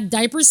poops, like, that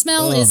diaper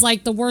smell is,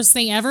 like, the worst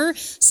thing ever.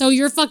 So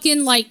you're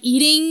fucking, like,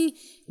 eating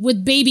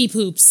with baby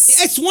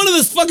poops. It's one of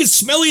the fucking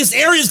smelliest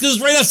areas because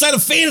it's right outside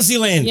of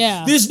Fantasyland.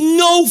 Yeah. There's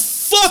no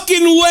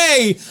fucking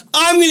way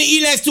I'm gonna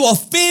eat next to a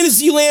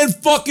Fantasyland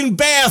fucking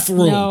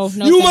bathroom. No,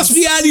 You thanks. must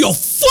be out of your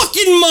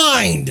fucking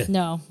mind.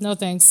 No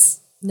thanks.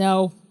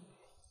 No.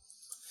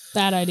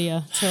 Bad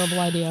idea. Terrible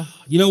idea.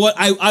 You know what?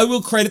 I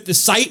will credit the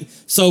site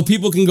so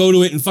people can go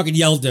to it and fucking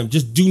yell at them.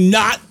 Just do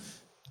not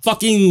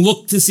fucking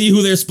look to see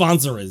who their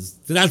sponsor is.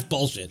 That's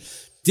bullshit.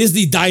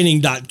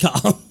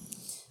 DisneyDining.com.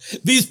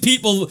 These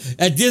people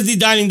at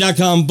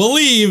DisneyDining.com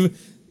believe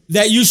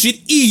that you should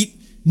eat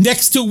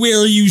next to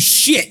where you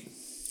shit.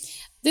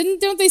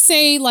 Don't they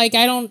say, like,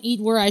 I don't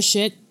eat where I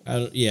shit?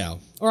 Yeah.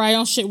 Or I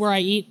don't shit where I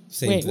eat?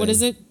 Same Wait, thing. what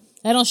is it?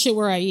 I don't shit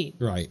where I eat.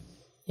 Right.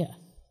 Yeah.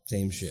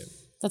 Same shit.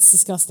 That's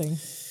disgusting. All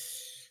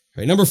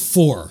right, number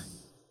 4.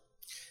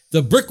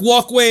 The brick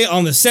walkway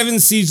on the Seven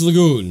Seas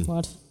Lagoon.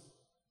 What?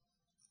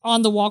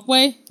 On the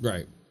walkway?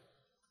 Right.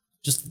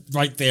 Just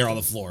right there on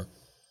the floor.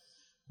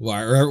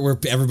 Where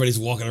everybody's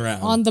walking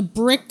around. On the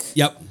brick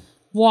Yep.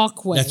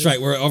 walkway. That's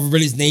right, where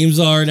everybody's names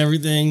are and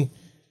everything.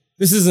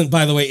 This isn't,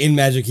 by the way, in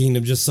Magic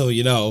Kingdom, just so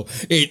you know.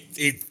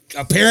 It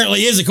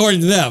apparently is according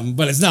to them,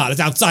 but it's not.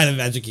 It's outside of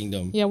Magic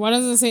Kingdom. Yeah, why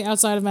doesn't it say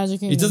outside of Magic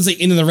Kingdom? It doesn't say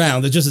in and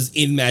around. It just says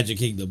in Magic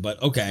Kingdom,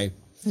 but okay.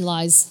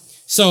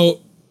 Lies. So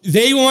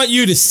they want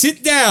you to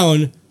sit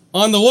down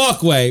on the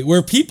walkway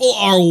where people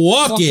are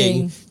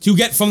walking to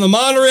get from the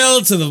monorail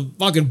to the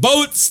fucking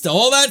boats to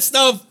all that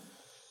stuff.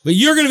 But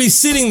you're going to be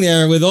sitting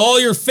there with all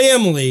your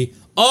family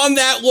on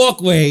that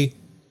walkway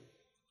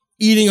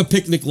eating a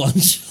picnic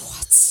lunch.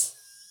 What?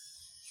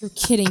 You're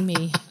kidding me.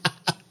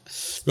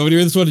 You want me to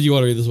read this one or do you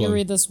want to read this one? You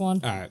read this one.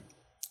 All right.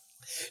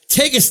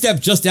 Take a step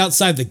just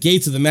outside the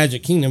gates of the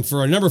Magic Kingdom for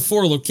our number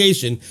 4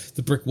 location,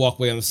 the brick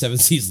walkway on the Seven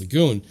Seas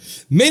Lagoon.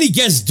 Many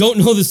guests don't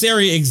know this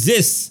area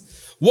exists.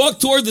 Walk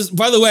toward this.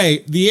 By the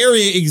way, the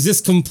area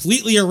exists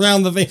completely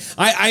around the thing.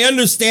 I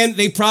understand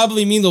they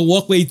probably mean the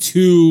walkway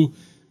to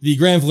the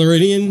Grand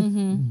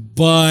Floridian,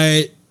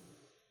 but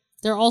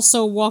They're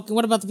also walking.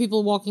 What about the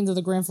people walking to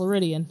the Grand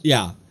Floridian?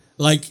 yeah,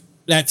 like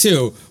that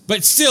too.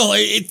 But still,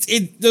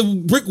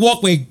 the brick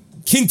walkway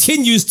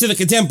continues to the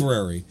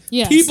Contemporary.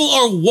 Yes. People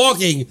are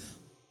walking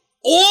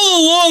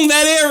all along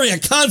that area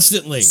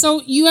constantly.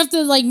 So you have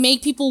to, like,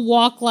 make people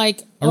walk,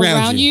 like,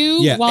 around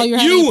you Yeah. while you're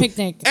And having a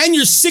picnic. And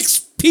your 6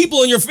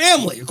 people in your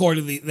family,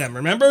 according to them,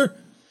 remember?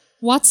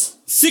 What?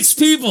 6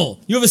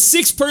 people. You have a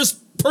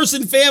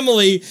 6-person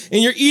family,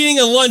 and you're eating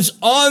a lunch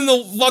on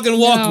the fucking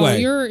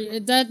walkway. No,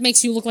 that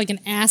makes you look like an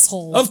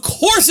asshole. Of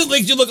course it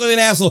makes you look like an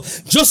asshole.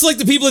 Just like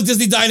the people at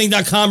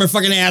DisneyDining.com are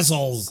fucking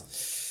assholes.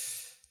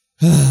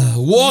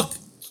 Walk.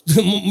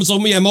 So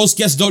yeah, most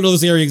guests don't know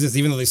this area exists,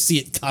 even though they see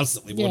it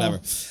constantly. But whatever.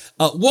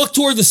 Walk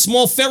toward the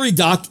small ferry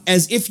dock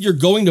as if you're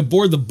going to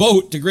board the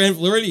boat to Grand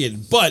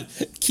Floridian, but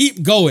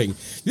keep going.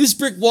 This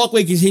brick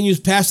walkway continues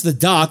past the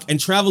dock and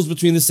travels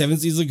between the Seven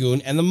Seas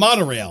Lagoon and the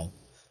monorail.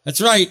 That's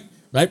right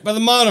by the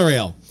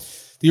monorail.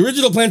 The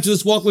original plan for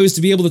this walkway was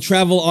to be able to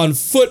travel on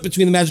foot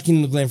between the Magic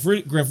Kingdom and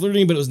Grand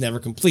Floridian, but it was never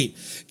complete.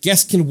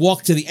 Guests can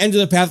walk to the end of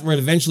the path where it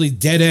eventually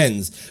dead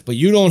ends, but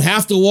you don't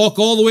have to walk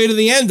all the way to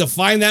the end to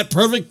find that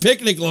perfect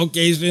picnic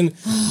location.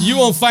 You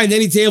won't find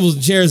any tables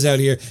and chairs out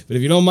here, but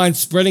if you don't mind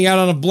spreading out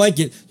on a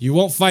blanket, you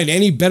won't find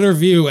any better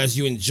view as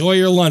you enjoy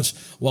your lunch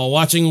while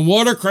watching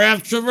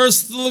watercraft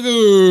traverse the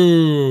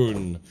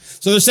lagoon.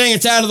 So they're saying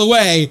it's out of the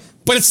way,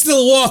 but it's still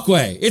a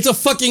walkway. It's a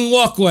fucking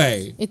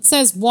walkway. It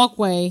says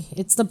walkway.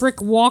 It's the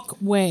brick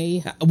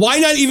walkway. Why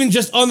not even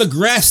just on the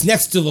grass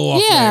next to the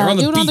walkway? Yeah, or on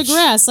the do it beach? on the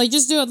grass. Like,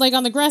 just do it, like,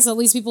 on the grass. At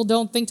least people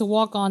don't think to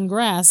walk on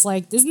grass.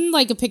 Like, isn't,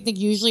 like, a picnic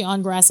usually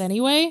on grass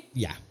anyway?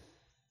 Yeah.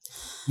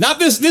 Not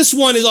this. This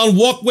one is on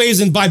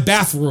walkways and by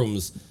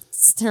bathrooms.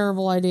 It's a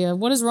terrible idea.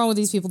 What is wrong with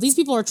these people? These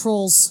people are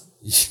trolls.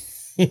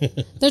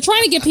 They're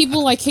trying to get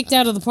people, like, kicked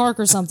out of the park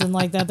or something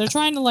like that. They're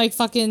trying to, like,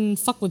 fucking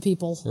fuck with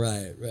people.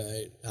 Right.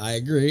 I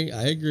agree.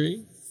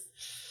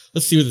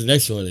 Let's see what the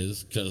next one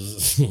is,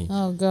 because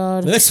Oh,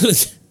 God. the next one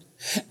is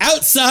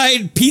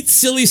Outside Pete's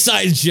Silly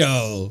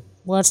Sideshow.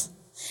 What?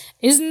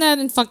 Isn't that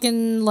in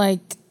fucking,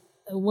 like,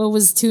 what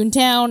was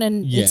Toontown?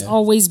 And it's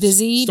always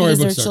busy because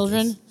they're Storybook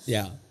children? Circus.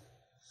 Yeah.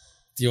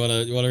 Do you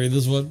wanna read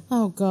this one?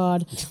 Oh,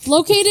 God.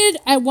 Located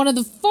at one of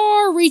the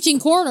far-reaching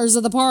corners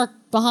of the park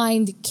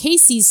behind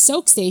Casey's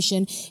Soak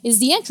Station is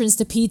the entrance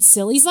to Pete's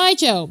Silly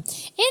Sideshow.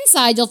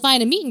 Inside, you'll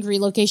find a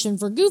meet-and-greet location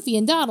for Goofy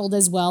and Donald,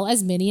 as well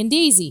as Minnie and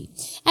Daisy.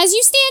 As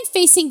you stand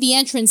facing the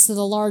entrance to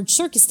the large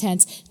circus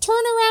tents, turn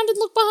around and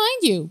look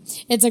behind you.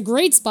 It's a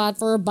great spot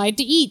for a bite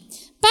to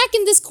eat. Back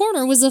in this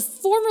corner was a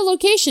former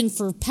location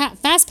for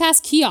Fast Pass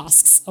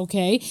kiosks,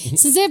 okay?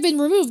 Since they have been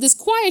removed, this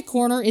quiet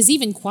corner is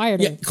even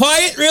quieter. Yeah,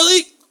 quiet,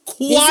 really?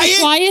 Quiet? Is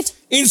it quiet?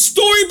 In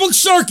Storybook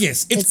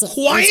Circus, it's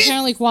quiet? It's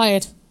apparently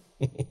quiet.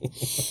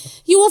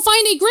 You will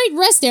find a great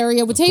rest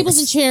area with tables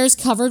and chairs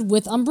covered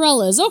with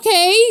umbrellas.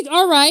 Okay,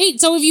 all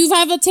right. So if you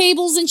have a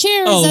tables and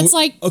chairs, that's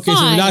like okay. fine.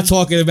 So we're not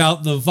talking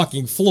about the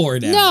fucking floor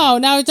now.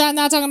 No, we're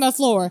not talking about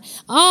floor.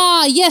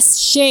 Ah, yes,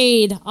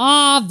 shade.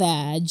 Ah,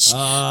 vag.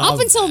 Up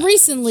until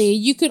recently,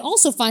 you could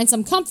also find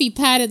some comfy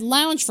padded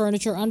lounge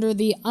furniture under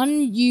the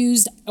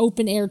unused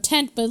open air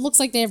tent, but it looks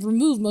like they have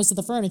removed most of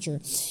the furniture.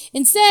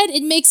 Instead,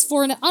 it makes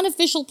for an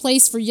unofficial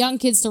place for young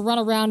kids to run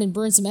around and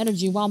burn some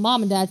energy while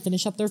mom and dad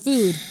finish up their food.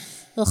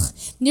 Ugh.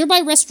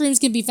 Nearby restrooms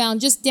can be found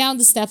just down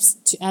the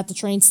steps at the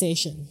train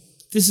station.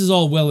 This is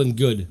all well and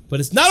good, but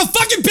it's not a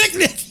fucking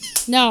picnic!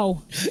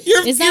 No.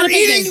 You're it's not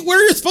eating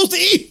where you're supposed to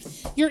eat!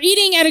 You're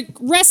eating at a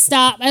rest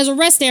stop as a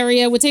rest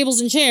area with tables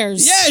and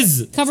chairs.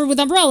 Yes! Covered with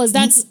umbrellas.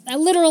 That's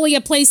literally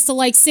a place to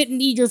like sit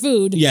and eat your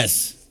food.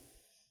 Yes.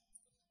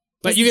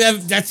 But you can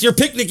have, that's your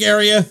picnic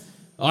area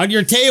on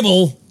your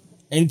table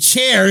and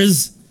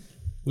chairs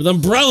with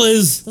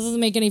umbrellas. That doesn't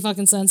make any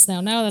fucking sense now.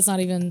 Now that's not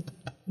even,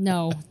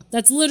 no.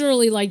 That's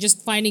literally like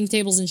just finding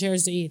tables and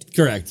chairs to eat.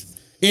 Correct.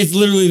 It's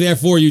literally there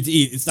for you to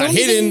eat. It's not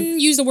hidden. Don't even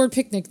use the word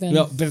picnic then.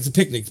 No, but it's a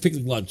picnic. It's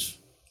picnic lunch.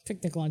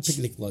 Picnic lunch.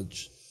 Picnic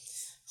lunch.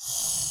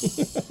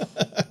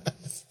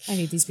 I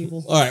hate these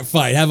people. All right,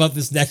 fine. How about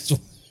this next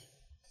one?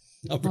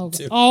 Number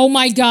 2. Oh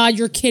my God,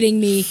 you're kidding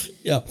me.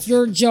 Yeah.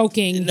 You're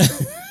joking.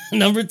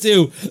 Number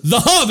 2,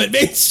 the Hub at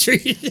Main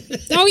Street.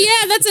 Oh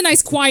yeah, that's a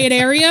nice quiet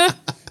area.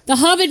 The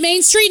Hub at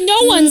Main Street, no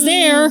one's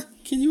there.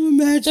 Can you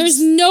imagine?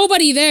 There's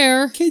nobody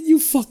there. Can you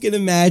fucking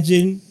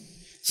imagine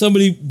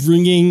somebody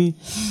bringing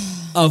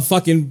a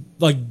fucking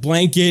like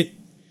blanket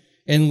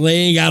and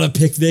laying out a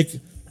picnic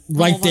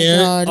right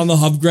there God. on the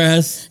Hub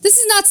grass? This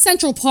is not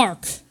Central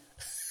Park.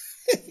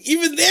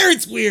 Even there,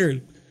 it's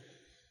weird.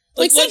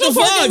 Like what Central the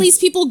Park, fuck? at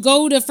least people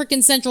go to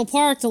freaking Central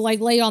Park to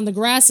like lay on the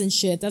grass and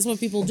shit. That's what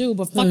people do.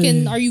 But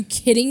fucking, are you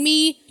kidding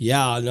me?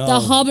 Yeah, no. The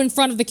Hub in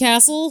front of the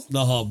castle?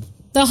 The Hub.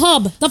 The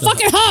Hub. The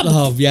fucking Hub. The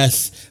Hub,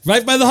 yes.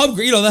 Right by the Hub,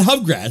 you know, the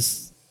Hub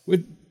grass. Where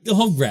the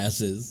Hub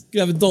grass is. You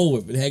can have a Dole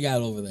Whip and hang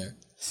out over there.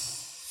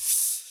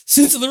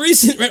 Since the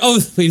recent...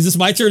 Oh, wait, is this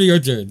my turn or your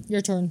turn?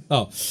 Your turn.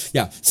 Oh,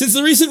 yeah. Since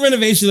the recent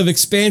renovation of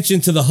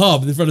expansion to the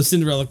Hub in front of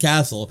Cinderella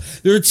Castle,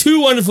 there are 2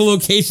 wonderful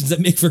locations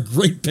that make for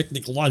great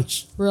picnic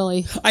lunch.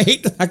 Really? I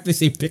hate the fact they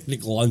say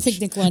picnic lunch.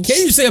 Picnic lunch. Can't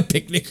you say a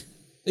picnic?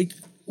 Like,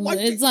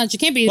 It's lunch. It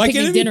can't be a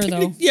picnic dinner,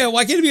 though. Yeah,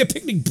 why can't it be a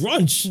picnic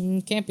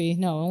brunch? Can't be.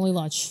 No, only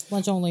lunch.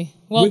 Lunch only.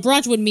 Well,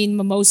 brunch would mean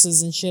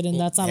mimosas and shit, and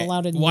that's not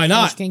allowed in Why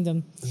not? Magic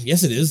Kingdom.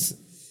 Yes, it is.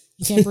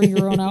 You can't bring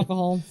your own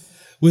alcohol.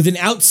 With an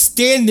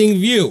outstanding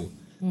view.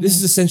 This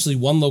is essentially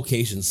one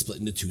location split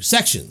into 2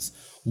 sections.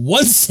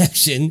 One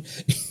section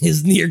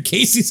is near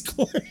Casey's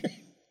Corner.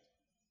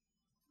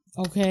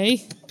 Okay.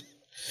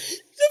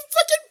 The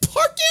fucking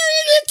park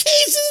area near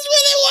Casey's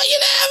where they want you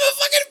to have a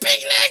fucking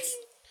picnic.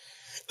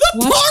 The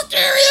What? park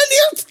area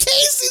near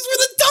Casey's where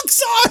the ducks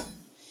are.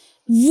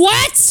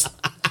 What?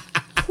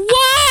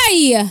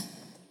 Why?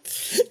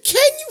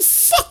 Can you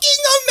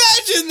fucking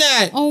imagine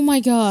that? Oh my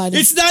God.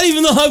 It's not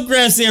even the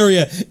Hubgrass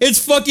area. It's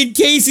fucking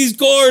Casey's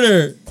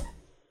Corner.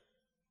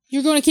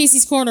 You're going to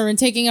Casey's Corner and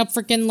taking up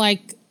freaking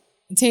like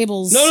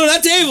tables. No,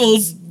 not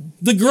tables.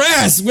 The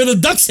grass where the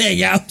ducks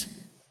hang out.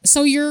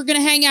 So you're going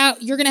to hang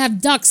out, you're going to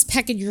have ducks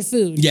pecking your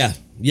food. Yeah.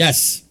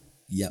 Yes.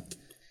 Yep.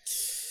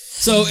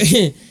 So,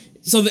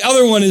 so the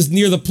other one is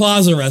near the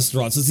Plaza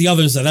restaurant. So it's the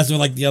other side. That's where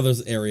like the other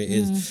area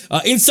is.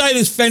 Inside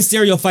this fenced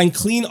area, you'll find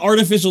clean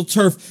artificial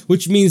turf,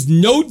 which means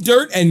no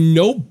dirt and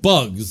no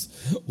bugs.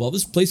 Well,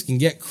 this place can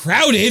get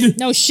crowded.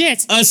 No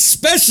shit.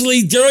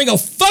 Especially during a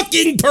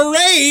fucking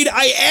parade.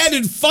 I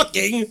added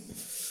fucking.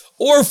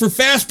 Or for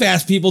Fast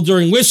Pass people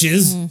during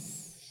Wishes.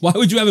 Why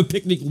would you have a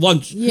picnic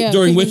lunch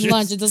during Wishes?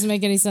 Lunch. It doesn't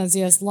make any sense.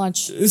 Yes,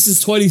 lunch. This is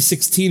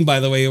 2016, by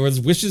the way.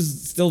 Was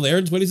Wishes still there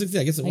in 2016?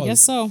 I guess it was. I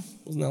guess so. It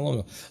wasn't that long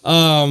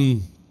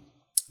ago.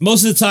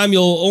 Most of the time,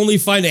 you'll only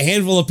find a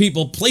handful of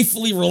people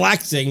playfully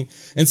relaxing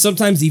and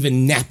sometimes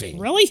even napping.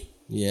 Really?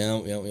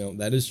 Yeah,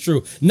 that is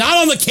true. Not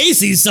on the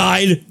Casey's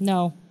side.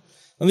 No.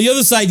 On the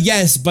other side,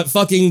 yes, but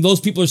fucking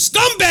those people are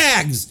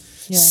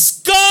scumbags. Yeah.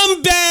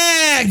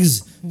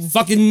 Scumbags.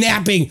 Fucking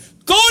napping.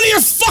 Go to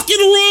your fucking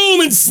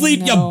room and sleep,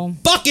 you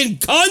fucking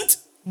cunt.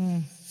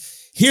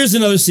 Here's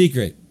another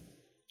secret.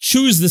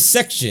 Choose the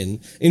section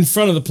in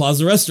front of the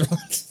Plaza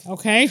restaurant.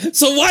 Okay.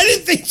 So why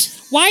didn't they...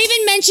 Why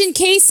even mention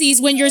Casey's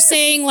when you're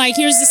saying, like,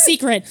 here's the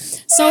secret?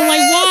 So,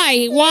 like,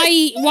 why?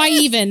 Why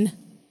even?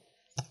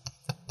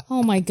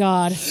 Oh, my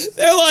God.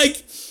 They're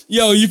like,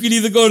 yo, you can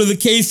either go to the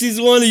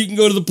Casey's one or you can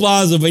go to the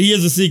Plaza, but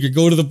here's the secret.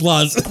 Go to the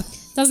Plaza.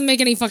 Doesn't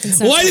make any fucking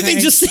sense. Why did they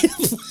just say...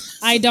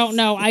 I don't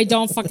know. I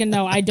don't fucking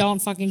know. I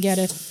don't fucking get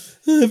it.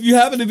 If you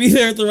happen to be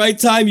there at the right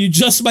time, you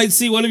just might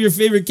see one of your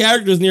favorite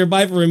characters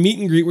nearby for a meet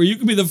and greet where you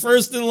can be the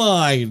first in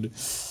line.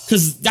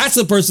 Because that's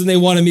the person they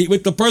want to meet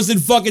with. The person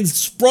fucking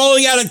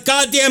sprawling out a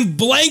goddamn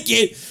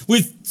blanket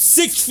with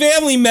 6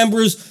 family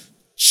members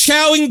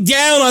chowing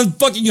down on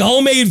fucking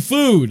homemade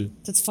food.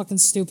 That's fucking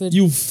stupid.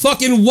 You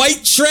fucking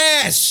white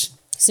trash.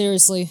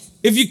 Seriously.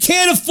 If you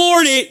can't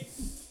afford it,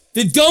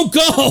 then don't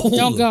go.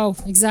 Don't go.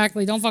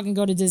 Exactly. Don't fucking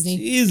go to Disney.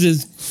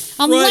 Jesus Christ.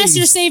 Unless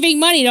you're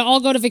saving money to all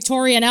go to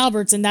Victoria and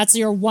Albert's and that's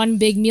your one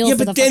big meal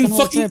for the fucking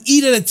whole trip. Yeah, but then fucking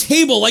eat at a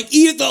table. Like,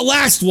 eat at the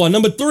last one.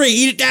 Number 3,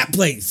 eat at that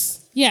place.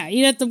 Yeah,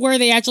 eat at where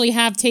they actually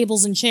have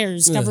tables and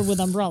chairs covered with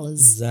umbrellas.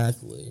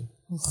 Exactly.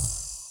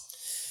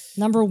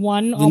 Number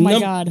 1, oh my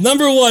God.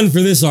 Number 1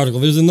 for this article.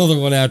 There's another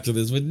one after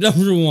this, but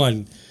number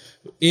 1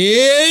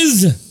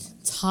 is...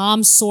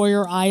 Tom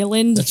Sawyer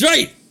Island. That's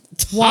right.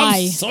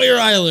 Why? Tom Sawyer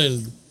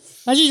Island.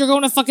 Imagine you're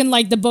going to fucking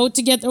like the boat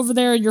to get over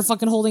there and you're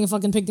fucking holding a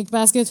fucking picnic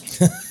basket.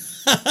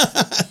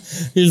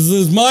 This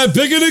is my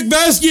picnic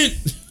basket.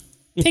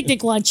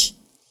 Picnic lunch.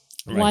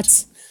 Right.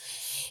 What?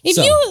 If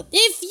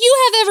you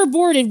have ever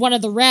boarded one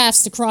of the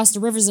rafts to cross the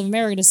rivers of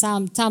America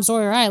to Tom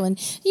Sawyer Island,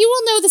 you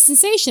will know the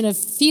sensation of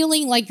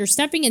feeling like you're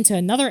stepping into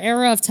another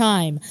era of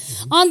time.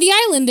 Mm-hmm. On the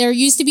island, there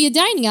used to be a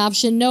dining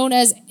option known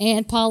as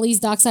Aunt Polly's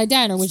Dockside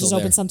Diner, which is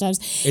open sometimes.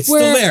 It's still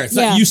there. It's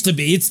not used to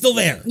be. It's still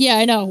there. Yeah,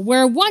 I know.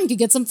 Where one could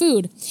get some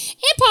food.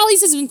 Aunt Polly's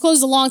has been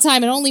closed a long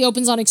time and only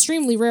opens on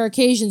extremely rare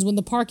occasions when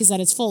the park is at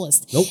its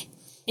fullest. Nope.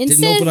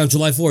 Didn't open on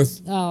July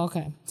 4th. Oh,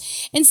 okay.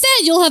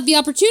 Instead, you'll have the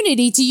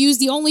opportunity to use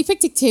the only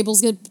picnic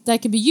tables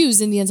that can be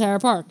used in the entire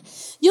park.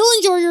 You'll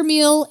enjoy your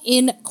meal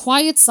in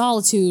quiet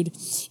solitude.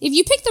 If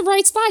you pick the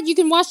right spot, you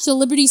can watch the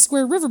Liberty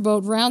Square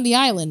riverboat around the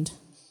island.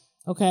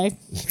 Okay.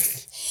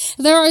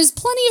 There is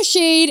plenty of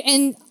shade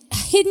and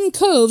hidden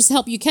coves to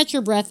help you catch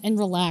your breath and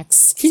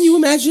relax. Can you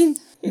imagine?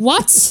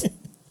 What?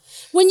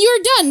 When you're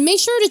done, make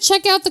sure to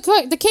check out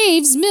the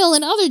caves, mill,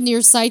 and other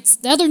neat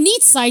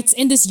sites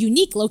in this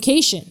unique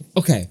location.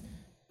 Okay.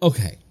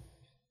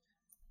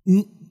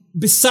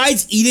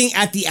 Besides eating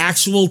at the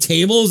actual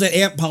tables at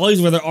Aunt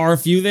Polly's, where there are a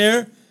few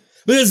there,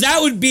 because that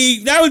would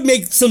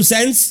make some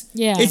sense.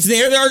 Yeah. It's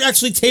there. There are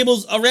actually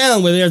tables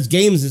around where there's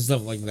games and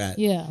stuff like that.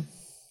 Yeah.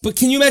 But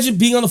can you imagine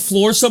being on the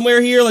floor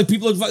somewhere here? Like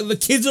the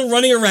kids are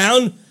running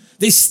around.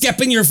 They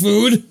step in your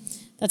food.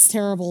 That's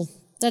terrible.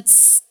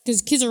 That's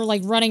because kids are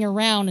like running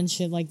around and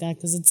shit like that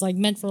because it's like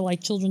meant for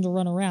like children to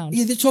run around.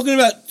 Yeah, they're talking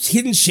about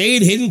hidden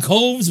shade, hidden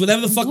coves, whatever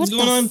the fuck is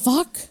going on. What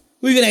the fuck?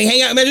 We're gonna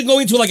hang out. Imagine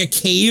going to like a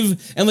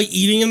cave and like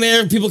eating in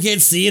there. People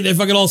can't see it. They're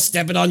fucking all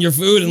stepping on your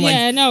food and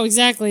Yeah, no,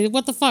 exactly.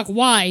 What the fuck?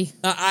 Why?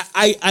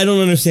 I don't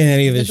understand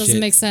any of this shit. It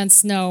doesn't make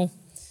sense. No.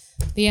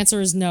 The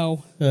answer is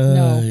no.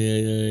 No.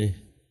 Yeah.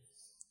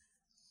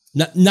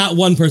 Not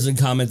one person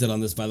commented on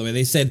this, by the way.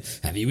 They said,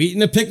 have you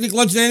eaten a picnic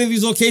lunch at any of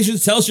these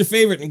locations? Tell us your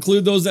favorite.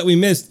 Include those that we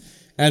missed.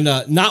 And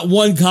not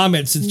one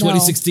comment since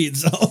 2016.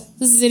 So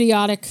this is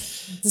idiotic.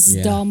 This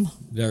is dumb.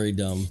 Very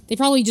dumb. They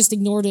probably just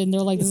ignored it and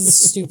they're like, this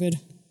is stupid.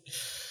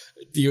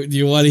 Do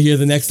you want to hear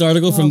the next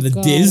article from the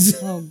Diz?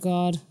 Oh,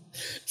 God.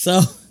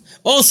 So,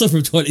 also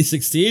from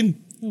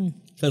 2016.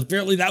 Because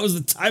apparently that was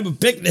the time of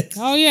picnics.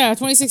 Oh, yeah.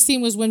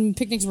 2016 was when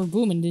picnics were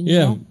booming, didn't you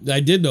know? Yeah,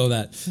 I did know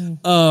that.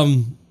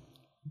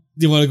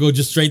 Do you want to go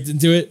just straight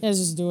into it? Yeah, let's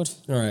just do it.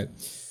 All right.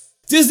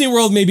 Disney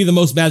World may be the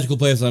most magical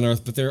place on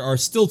Earth, but there are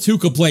still 2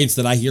 complaints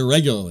that I hear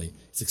regularly.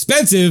 It's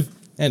expensive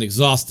and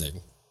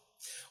exhausting.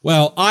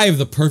 Well, I have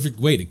the perfect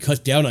way to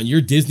cut down on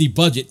your Disney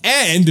budget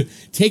and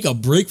take a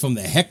break from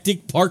the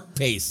hectic park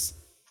pace.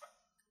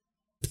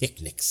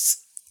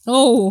 Picnics.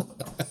 Oh.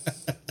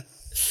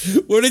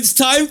 When it's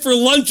time for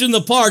lunch in the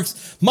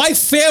parks, my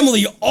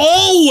family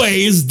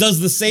always does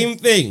the same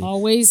thing.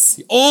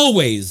 Always?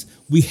 Always.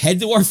 We head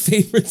to our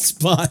favorite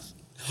spot,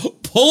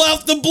 pull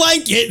out the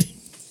blanket.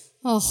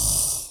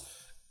 Oh.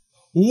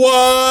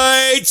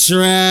 White trash.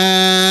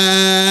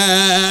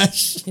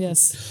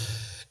 Yes.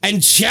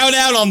 And shout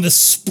out on the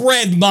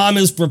spread Mom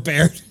has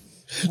prepared.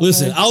 Okay.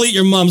 Listen, I'll eat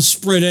your mom's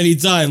spread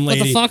anytime,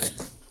 lady. What the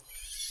fuck?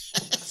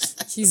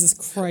 Jesus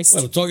Christ.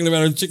 Well, I'm talking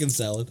about our chicken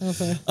salad.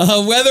 Okay.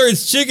 Whether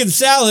it's chicken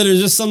salad or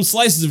just some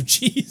slices of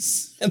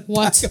cheese and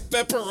what? Pack of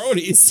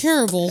pepperonis. It's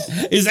terrible.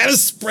 Is that a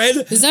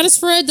spread? Is that a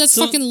spread? That's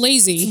fucking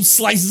lazy. Some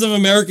slices of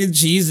American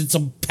cheese and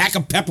some pack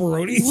of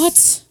pepperonis.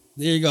 What?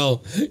 There you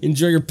go.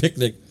 Enjoy your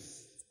picnic.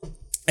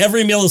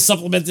 Every meal is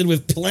supplemented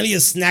with plenty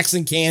of snacks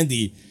and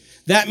candy.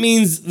 That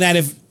means that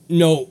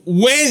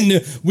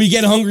when we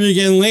get hungry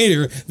again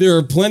later, there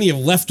are plenty of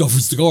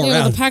leftovers to go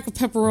around. With a pack of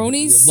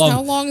pepperonis?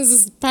 How long is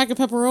this pack of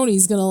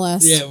pepperonis gonna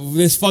last? Yeah,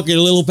 this fucking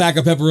little pack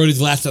of pepperonis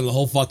lasts on the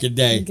whole fucking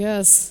day. I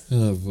guess.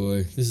 Oh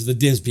boy. This is the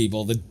Diz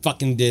people. The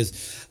fucking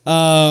Diz.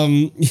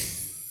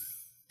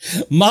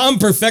 Mom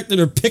perfected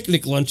her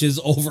picnic lunches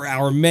over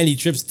our many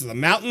trips to the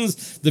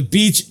mountains, the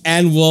beach,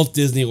 and Walt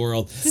Disney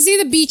World. To see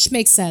the beach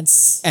makes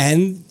sense.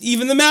 And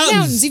even the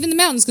mountains. Even the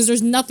mountains, because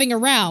there's nothing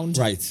around.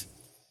 Right.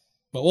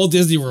 But Walt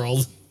Disney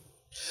World,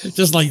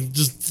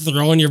 just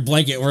throw in your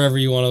blanket wherever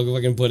you want to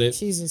fucking put it.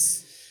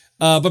 Jesus.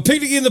 But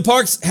picnicking in the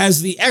parks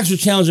has the extra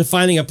challenge of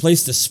finding a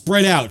place to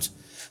spread out.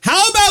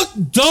 How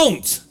about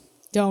don't?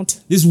 Don't.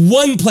 There's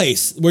one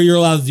place where you're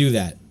allowed to do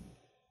that.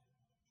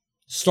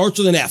 Starts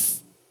with an F.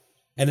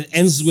 And it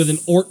ends with an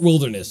Ort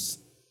Wilderness.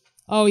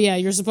 Oh, yeah,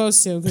 you're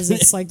supposed to, because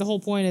it's like the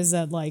whole point is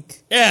that,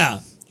 like,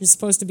 Yeah. you're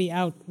supposed to be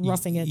out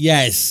roughing it.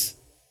 Yes.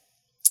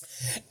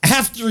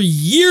 After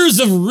years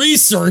of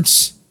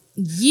research.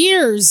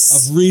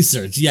 Years.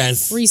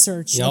 Yes.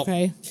 Research, Yep.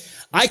 okay.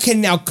 I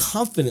can now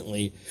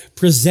confidently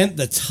present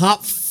the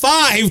top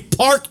 5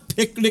 park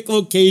picnic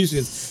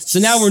locations. So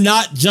now we're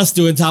not just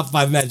doing top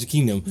 5 Magic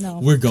Kingdom. No.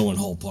 We're going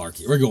whole park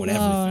here. We're going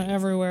everything.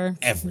 Everywhere.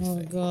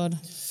 Everything. Oh, God.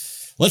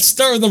 Let's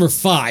start with number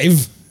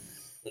 5.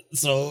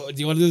 So, do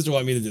you want to do this or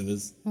want me to do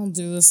this? I'll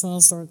do this.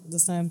 I'll start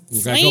this time.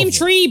 Okay, Flame go for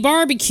Tree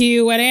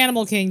Barbecue at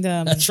Animal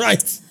Kingdom. That's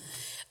right.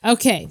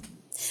 Okay.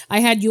 I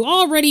had you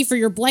all ready for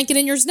your blanket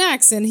and your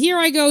snacks, and here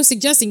I go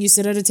suggesting you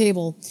sit at a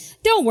table.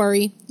 Don't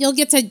worry, you'll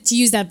get to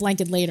use that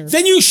blanket later.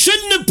 Then you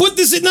shouldn't have put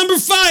this at number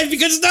 5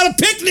 because it's not a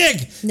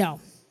picnic. No.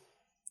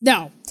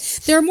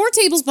 There are more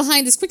tables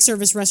behind this quick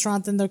service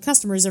restaurant than the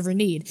customers ever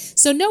need,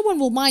 so no one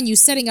will mind you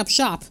setting up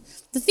shop.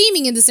 The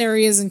theming in this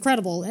area is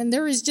incredible, and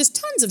there is just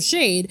tons of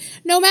shade.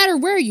 No matter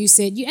where you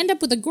sit, you end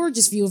up with a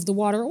gorgeous view of the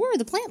water or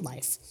the plant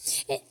life.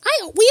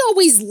 We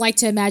always like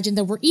to imagine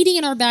that we're eating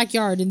in our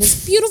backyard, and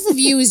this beautiful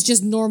view is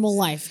just normal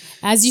life.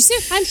 As you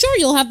sit, I'm sure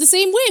you'll have the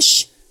same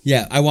wish.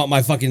 Yeah, I want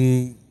my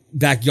fucking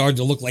backyard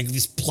to look like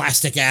this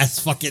plastic ass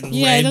fucking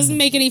Yeah, red. it doesn't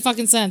make any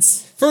fucking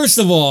sense. First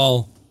of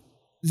all,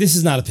 this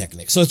is not a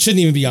picnic, so it shouldn't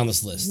even be on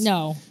this list.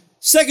 No.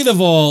 Second of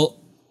all,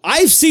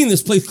 I've seen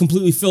this place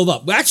completely filled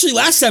up. Actually,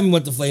 last time we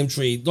went to Flame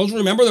Tree, don't you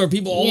remember there were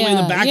people all the way in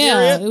the back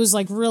area? It was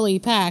like really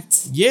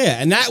packed.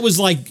 Yeah, and that was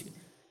like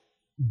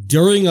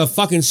during a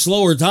fucking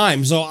slower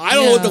time. So I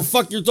don't know what the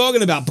fuck you're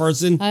talking about,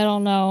 person. I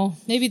don't know.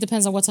 Maybe it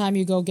depends on what time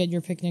you go get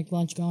your picnic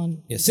lunch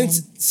going. Yeah,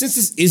 since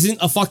this isn't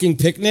a fucking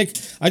picnic,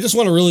 I just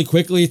want to really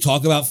quickly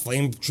talk about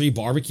Flame Tree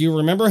Barbecue.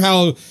 Remember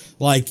how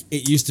like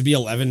it used to be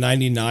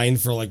 $11.99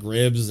 for like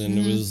ribs, and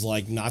it was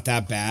like not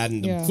that bad,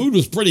 and the food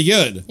was pretty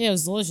good. Yeah, it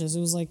was delicious.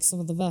 It was like some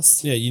of the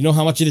best. Yeah, you know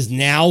how much it is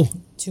now?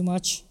 Too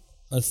much.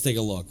 Let's take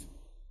a look.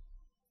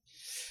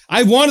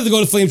 I wanted to go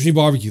to Flame Tree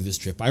Barbecue this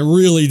trip. I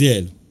really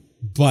did,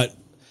 but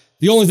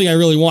the only thing I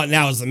really want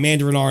now is the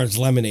mandarin orange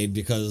lemonade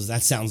because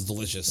that sounds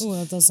delicious. Oh,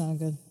 that does sound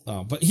good.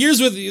 But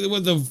here's what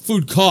the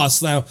food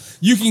costs. Now,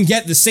 you can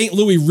get the St.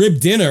 Louis rib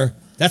dinner.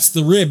 That's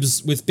the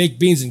ribs with baked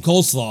beans and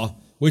coleslaw,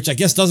 which I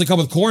guess doesn't come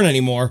with corn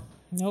anymore.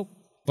 Nope.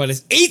 But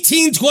it's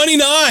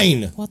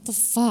 $18.29. What the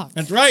fuck?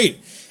 That's right.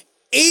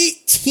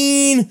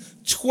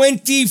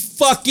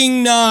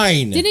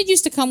 $18.29. Didn't it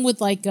used to come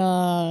with like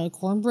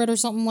cornbread or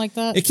something like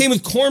that? It came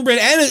with cornbread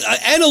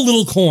and a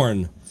little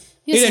corn.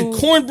 Yeah, it had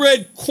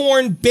cornbread,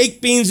 corn,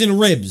 baked beans, and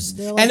ribs.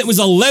 Like, and it was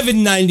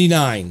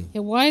 $11.99.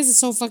 Yeah, why is it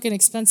so fucking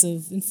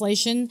expensive?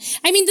 Inflation?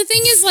 I mean, the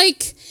thing is,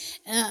 like,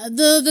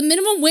 the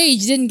minimum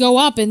wage didn't go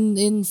up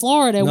in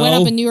Florida. It went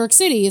up in New York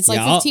City. It's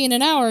like $15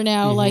 an hour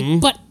now,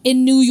 but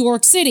in New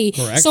York City.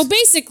 Correct. So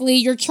basically,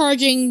 you're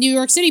charging New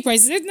York City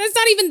prices. It's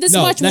not even this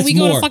much when we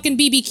go to fucking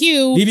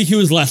BBQ.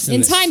 BBQ is less than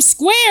in this. Times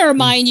Square,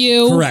 mind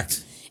you.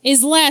 Correct.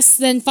 Is less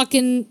than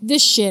fucking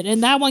this shit.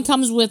 And that one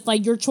comes with,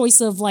 like, your choice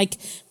of, like,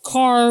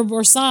 carb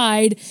or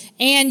side,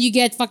 and you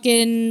get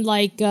fucking,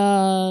 like,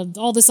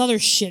 all this other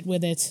shit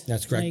with it.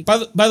 That's correct.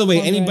 Like, by the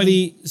way,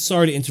 anybody,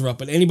 sorry to interrupt,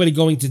 but anybody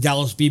going to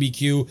Dallas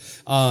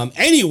BBQ,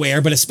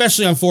 anywhere, but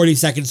especially on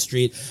 42nd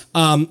Street,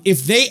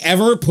 if they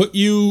ever put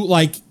you,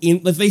 like,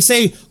 if they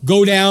say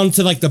go down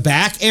to, like, the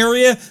back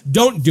area,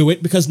 don't do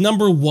it, because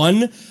number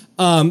one,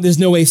 there's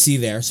no AC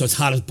there, so it's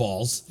hot as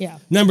balls. Yeah.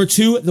 Number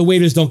two, the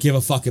waiters don't give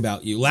a fuck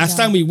about you. Last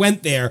time we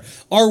went there,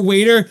 our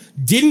waiter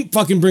didn't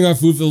fucking bring our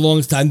food for the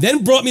longest time,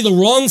 then brought me the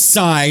wrong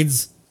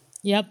sides.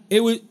 Yep.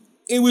 It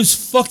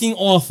was fucking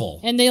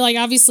awful. And they, like,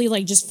 obviously,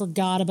 like, just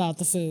forgot about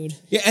the food.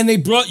 Yeah, and they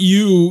brought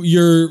you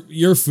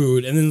your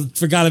food and then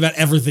forgot about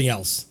everything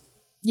else.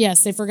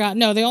 Yes, they forgot.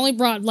 No, they only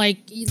brought,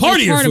 like, part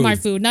of my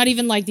food, not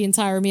even, like, the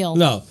entire meal.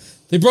 No.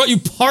 They brought you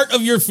part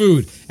of your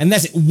food, and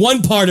that's it.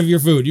 One part of your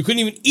food. You couldn't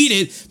even eat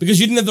it because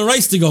you didn't have the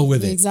rice to go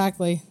with it.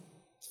 Exactly.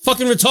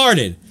 Fucking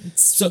retarded.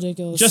 It's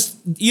ridiculous. Just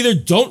either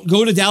don't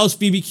go to Dallas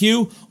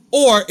BBQ,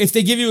 or if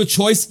they give you a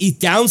choice, eat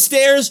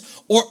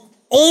downstairs or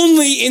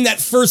only in that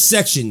first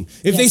section.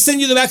 If they send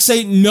you to the back,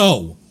 say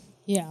no.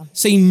 Yeah.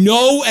 Say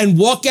no and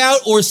walk out,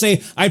 or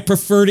say, I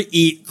prefer to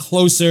eat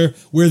closer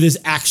where there's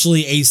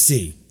actually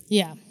AC.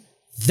 Yeah.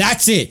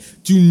 That's it.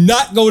 Do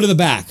not go to the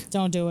back.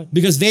 Don't do it.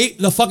 Because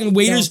the fucking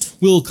waiters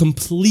will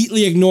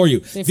completely ignore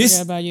you. They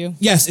forget about you.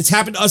 Yes, it's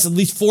happened to us at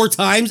least 4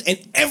 times, and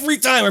every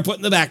time we're put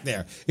in the back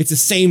there. It's the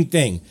same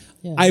thing.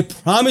 Yeah. I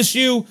promise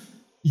you,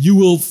 you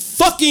will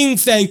fucking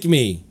thank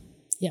me.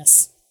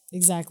 Yes,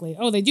 exactly.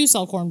 Oh, they do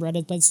sell cornbread,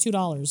 but it's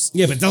 $2.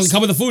 Yeah, but it doesn't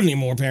come with the food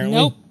anymore, apparently.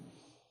 Nope.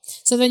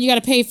 So then you got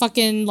to pay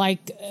fucking,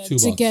 like, to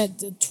 $2. get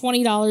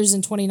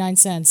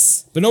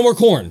 $20.29. But no more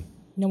corn.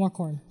 No more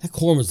corn. That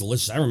corn was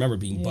delicious. I remember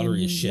it being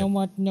buttery as shit. No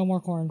more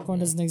corn. Corn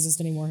doesn't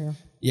exist anymore here.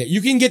 Yeah,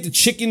 you can get the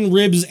chicken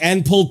ribs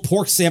and pulled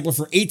pork sampler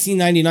for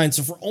 $18.99.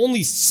 So for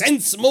only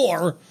cents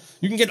more,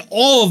 you can get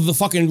all of the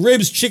fucking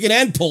ribs, chicken,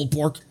 and pulled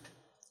pork.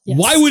 Yes.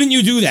 Why wouldn't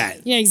you do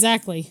that? Yeah,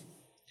 exactly.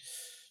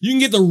 You can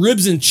get the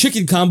ribs and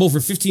chicken combo for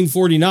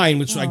 $15.49,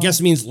 which I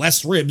guess means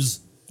less ribs.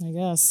 I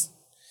guess.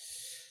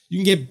 You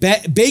can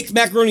get baked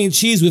macaroni and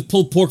cheese with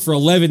pulled pork for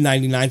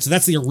 $11.99, so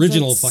that's the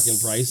original fucking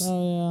price.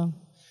 Oh, yeah.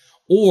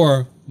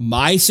 Or,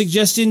 my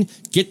suggestion,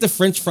 get the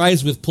french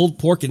fries with pulled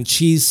pork and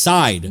cheese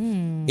side.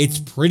 It's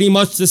pretty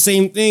much the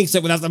same thing,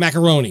 except without the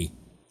macaroni.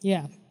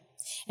 Yeah.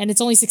 And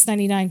it's only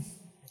 $6.99.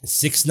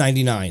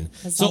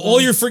 $6.99. So all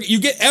you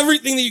get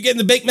everything that you get in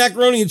the baked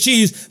macaroni and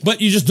cheese,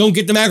 but you just don't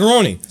get the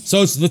macaroni.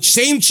 So it's the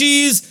same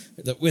cheese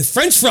with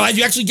french fries.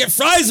 You actually get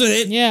fries with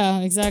it.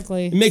 Yeah,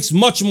 exactly. It makes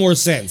much more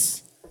sense.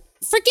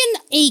 Freaking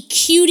a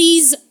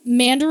Cuties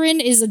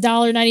Mandarin is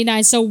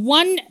 $1.99. So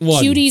one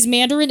Cuties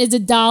Mandarin is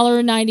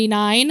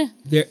 $1.99.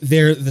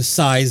 They're the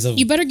size of...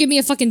 You better give me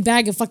a fucking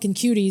bag of fucking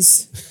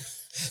Cuties.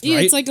 Yeah,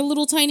 Right? it's like a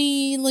little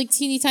tiny, like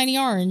teeny tiny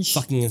orange.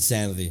 Fucking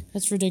insanity.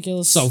 That's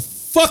ridiculous. So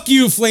fuck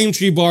you, Flame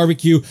Tree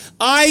Barbecue.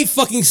 I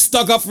fucking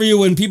stuck up for you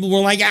when people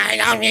were like, I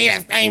don't need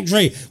a Flame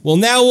Tree. Well,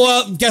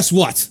 now, guess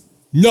what?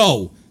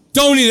 No.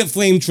 Don't eat at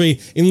Flame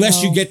Tree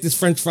unless you get this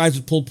french fries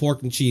with pulled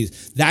pork and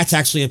cheese. That's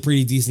actually a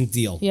pretty decent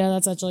deal. Yeah,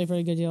 that's actually a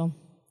pretty good deal.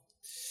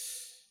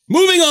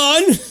 Moving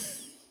on.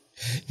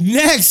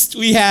 Next,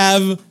 we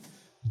have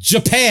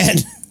Japan.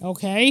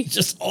 Okay.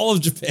 Just all of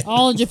Japan.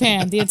 All of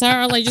Japan. The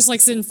entire, like, just like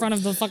sit in front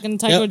of the fucking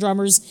taiko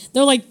drummers.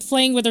 They're like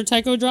playing with their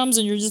taiko drums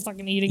and you're just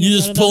fucking eating. You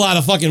just pull out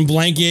a fucking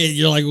blanket.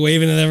 You're like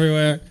waving it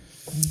everywhere.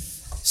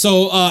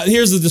 So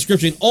here's the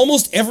description.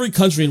 Almost every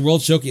country in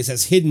World Showcase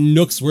has hidden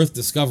nooks worth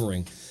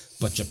discovering.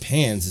 But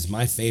Japan's is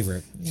my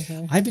favorite.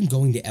 Okay. I've been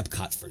going to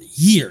Epcot for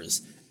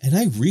years, and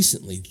I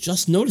recently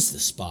just noticed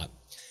this spot.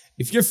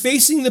 If you're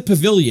facing the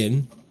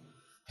pavilion,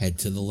 head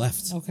to the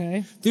left.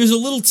 Okay. There's a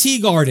little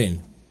tea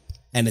garden,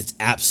 and it's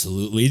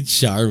absolutely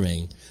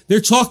charming.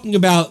 They're talking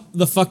about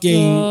the fucking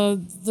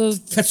the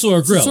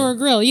Katsura Grill. Katsura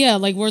Grill, yeah,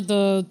 like where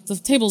the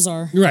tables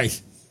are. Right.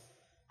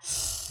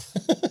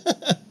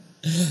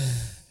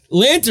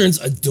 Lanterns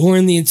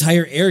adorn the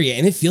entire area,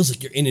 and it feels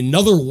like you're in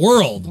another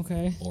world.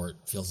 Okay. Or it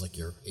feels like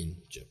you're in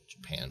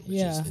Japan, which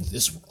Yeah. is in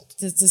this world.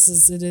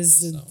 It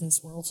is in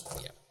this world.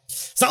 Yeah.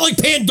 It's not like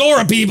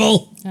Pandora,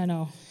 people! I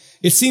know.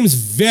 It seems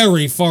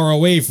very far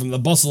away from the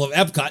bustle of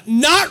Epcot.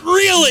 Not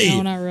really!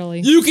 No, not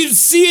really. You can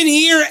see and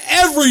hear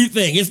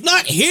everything. It's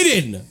not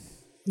hidden.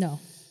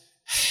 No.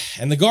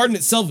 And the garden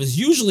itself is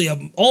usually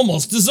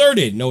almost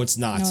deserted. No, it's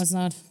not. No, it's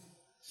not.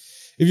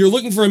 If you're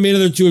looking for a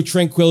minute or two of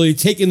tranquility,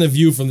 take in the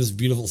view from this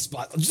beautiful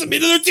spot. Just a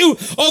minute or two.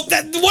 Oh,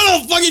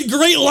 what a fucking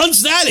great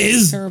lunch that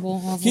is.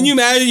 Terrible, awful. Can you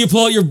imagine you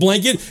pull out your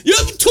blanket? You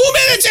have 2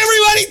 minutes,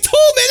 everybody! 2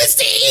 minutes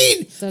to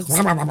eat!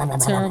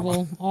 That's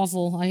terrible,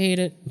 awful. I hate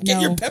it.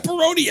 Get your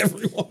pepperoni,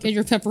 everyone. Get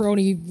your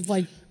pepperoni,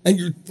 like... And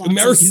your boxes.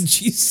 American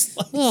cheese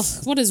slice.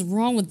 Ugh, what is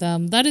wrong with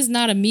them? That is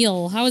not a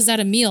meal. How is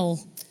that a meal?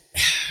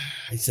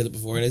 I said it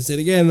before and I say it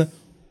again.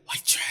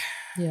 White trash.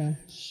 Yeah.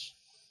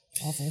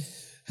 Awful.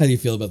 How do you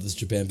feel about this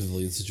Japan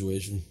Pavilion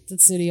situation?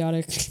 That's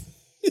idiotic.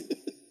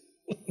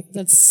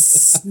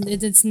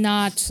 It's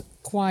not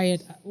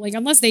quiet. Like,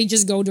 unless they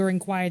just go during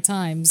quiet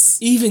times.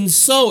 Even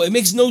so, it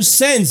makes no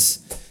sense.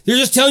 They're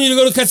just telling you to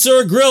go to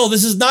Katsura Grill.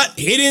 This is not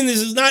hidden.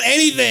 This is not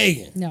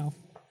anything. No.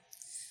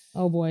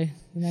 Oh boy,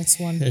 the next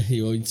one.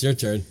 It's your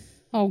turn.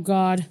 Oh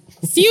God.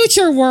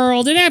 Future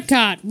World at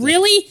Epcot.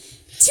 Really?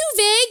 Too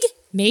vague?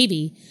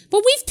 Maybe.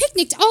 But we've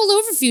picnicked all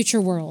over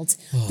Future World.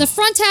 The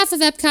front half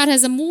of Epcot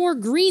has a more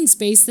green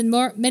space than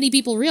many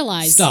people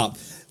realize. Stop.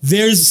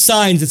 There's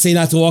signs that say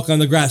not to walk on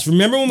the grass.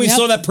 Remember when we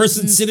saw that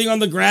person sitting on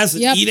the grass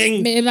and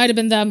eating? It might have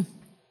been them.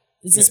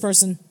 It's this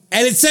person.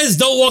 And it says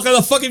don't walk on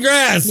the fucking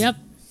grass. Yep.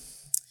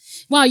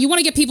 Wow, you want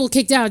to get people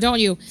kicked out, don't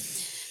you?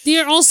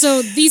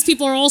 These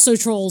people are also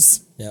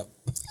trolls. Yep.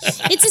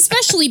 It's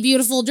especially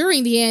beautiful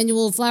during the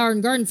annual Flower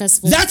and Garden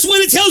Festival. That's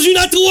when it tells you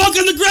not to walk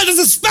on the grass,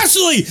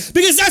 especially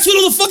because that's when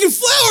all the fucking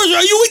flowers are.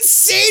 Are you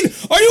insane?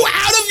 Are you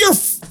out of your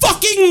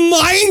fucking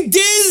mind,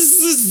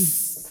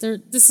 Diz?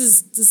 This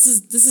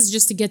is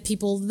just to get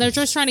people. They're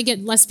just trying to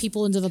get less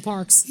people into the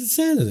parks.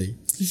 Insanity.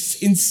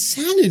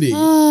 Insanity.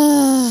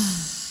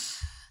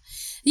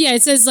 Yeah,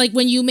 it says like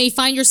when you may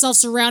find yourself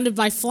surrounded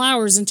by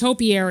flowers and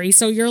topiary,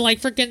 so you're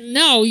like freaking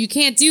no, you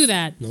can't do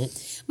that. Nope.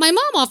 My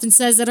mom often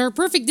says that her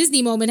perfect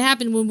Disney moment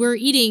happened when we were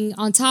eating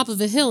on top of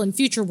a hill in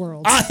Future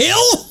World. A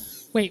hill?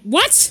 Wait,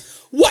 what?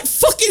 What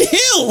fucking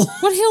hill?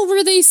 What hill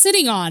were they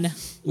sitting on?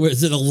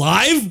 Was it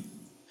alive?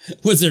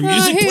 Was there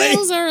music playing?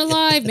 Hills are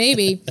alive,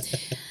 maybe.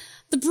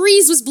 The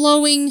breeze was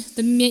blowing,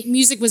 the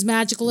music was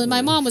magical, and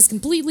my mom was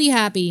completely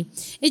happy.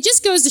 It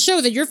just goes to show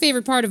that your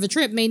favorite part of a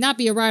trip may not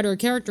be a ride or a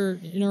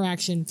character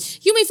interaction.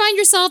 You may find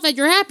yourself at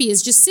your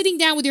happiest just sitting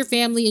down with your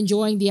family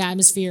enjoying the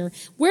atmosphere.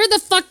 What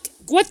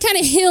kind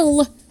of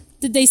hill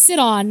did they sit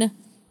on?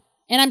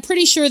 And I'm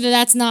pretty sure that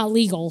that's not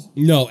legal.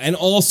 No, and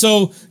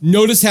also,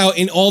 notice how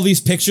in all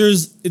these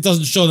pictures, it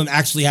doesn't show them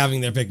actually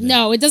having their picnic.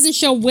 No, it doesn't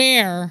show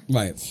where.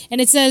 Right.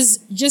 And it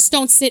says, just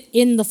don't sit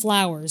in the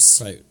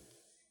flowers. Right.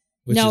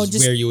 Which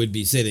is where you would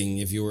be sitting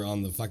if you were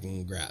on the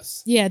fucking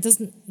grass. Yeah, it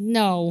doesn't,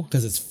 no.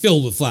 Because it's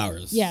filled with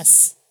flowers.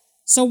 Yes.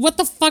 So what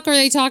the fuck are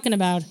they talking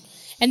about?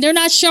 And they're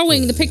not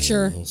showing the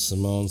picture.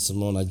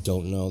 Simone, I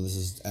don't know. This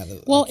is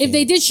well, if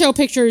they did show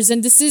pictures,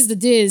 and this is the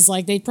Diz,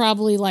 like they'd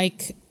probably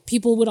like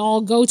people would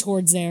all go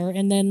towards there,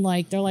 and then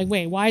like they're like,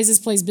 wait, why is this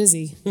place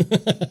busy?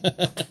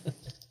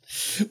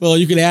 Well,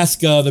 you can ask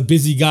the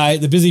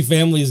busy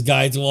family's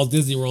guide to Walt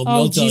Disney World.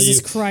 Oh, They'll tell Jesus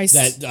you Christ.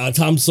 that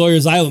Tom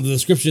Sawyer's Island, the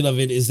description of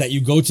it is that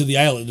you go to the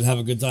island and have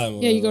a good time.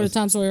 Yeah, you go to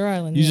Tom Sawyer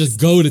Island. You just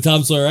go to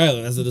Tom Sawyer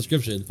Island. That's the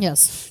description.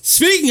 Yes.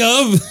 Speaking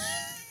of,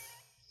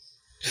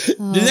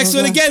 the next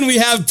one again, we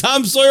have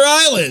Tom Sawyer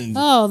Island.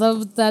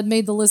 Oh, that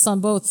made the list on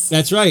both.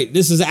 That's right.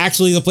 This is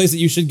actually the place that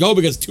you should go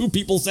because 2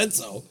 people said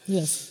so.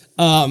 Yes.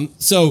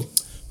 So,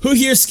 who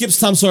here skips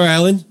Tom Sawyer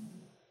Island?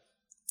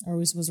 Are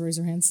we supposed to raise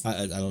our hands?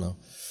 I don't know.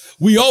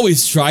 We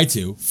always try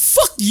to.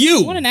 Fuck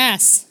you. What an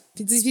ass.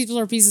 These people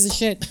are pieces of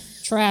shit.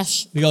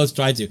 Trash. We always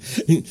try to.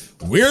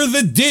 We're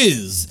the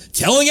Diz,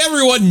 telling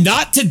everyone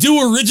not to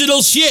do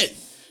original shit.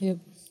 Yep.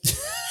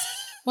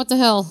 What the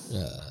hell?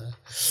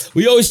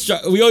 We always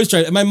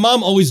try. My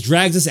mom always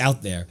drags us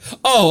out there.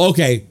 Oh,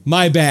 okay.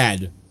 My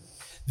bad.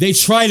 They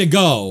try to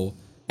go,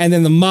 and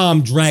then the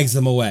mom drags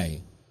them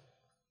away.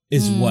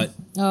 Is what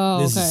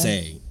this is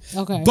saying.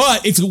 Okay.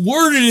 But it's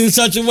worded in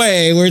such a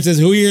way where it says,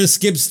 who here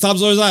skips Tom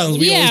Sawyer's Island?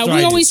 We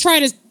always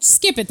try to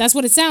skip it. That's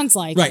what it sounds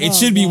like. Right. It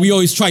should be, we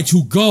always try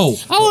to go.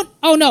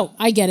 Oh, no.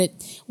 I get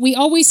it. We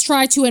always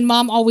try to, and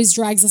mom always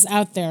drags us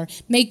out there.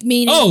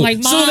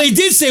 Mom, so they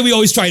did say we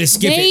always try to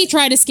skip it. They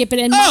try to skip it,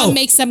 and mom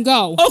makes them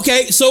go.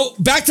 Okay, so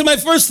back to my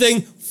first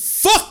thing.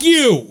 Fuck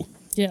you.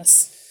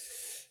 Yes.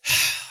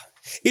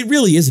 It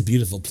really is a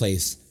beautiful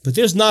place, but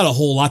there's not a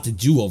whole lot to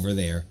do over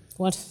there.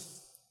 What?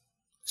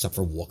 Except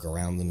for walk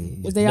around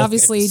and they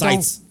obviously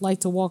don't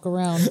like to walk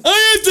around.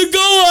 I have to go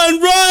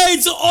on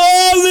rides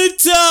all the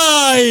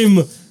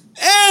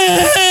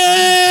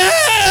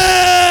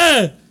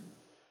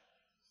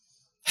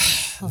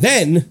time.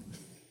 Then,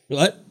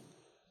 what?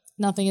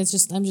 Nothing. I'm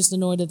just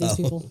annoyed at these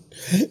people.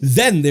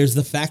 Then there's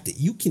the fact that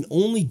you can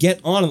only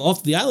get on and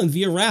off the island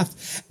via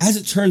raft. As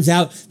it turns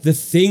out, the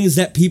things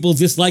that people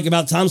dislike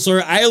about Tom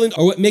Sawyer Island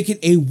are what make it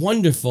a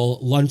wonderful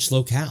lunch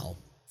locale.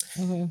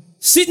 Okay.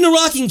 Sit in a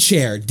rocking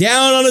chair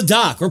down on a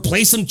dock or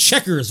play some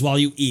checkers while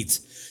you eat.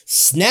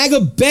 Snag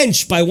a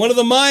bench by one of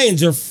the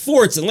mines or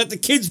forts and let the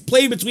kids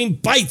play between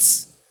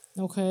bites.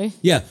 Okay.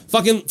 Yeah,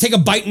 fucking take a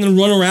bite and then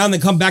run around,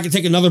 then come back and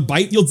take another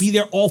bite. You'll be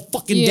there all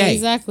fucking day. Yeah,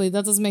 exactly.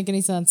 That doesn't make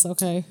any sense.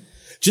 Okay.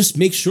 Just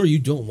make sure you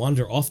don't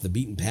wander off the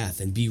beaten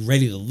path and be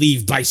ready to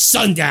leave by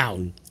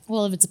sundown.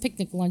 Well, if it's a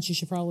picnic lunch, you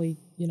should probably,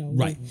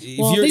 Right.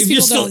 Well,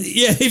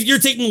 if you're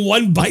taking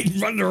one bite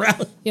and running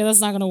around. Yeah,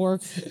 that's not going to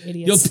work,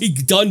 idiots. You'll be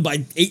done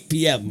by 8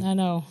 p.m. I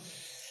know.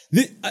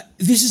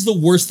 This is the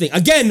worst thing.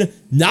 Again,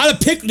 not a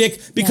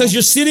picnic because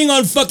you're sitting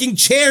on fucking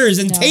chairs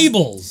and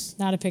tables.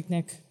 Not a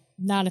picnic.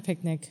 Not a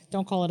picnic.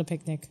 Don't call it a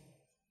picnic.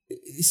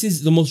 This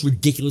is the most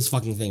ridiculous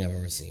fucking thing I've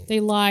ever seen. They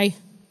lie.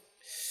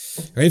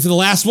 Ready for the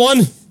last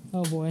one?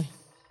 Oh, boy.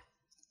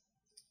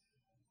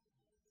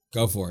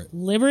 Go for it.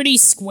 Liberty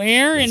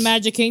Square in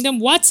Magic Kingdom?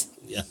 What?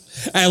 Yeah.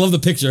 I love the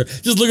picture.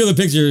 Just look at the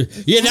picture.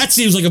 Yeah, that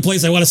seems like a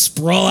place I want to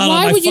sprawl out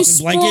on my fucking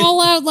blanket. Why would you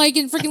sprawl out like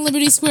in freaking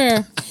Liberty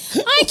Square?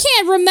 I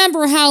can't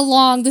remember how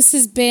long this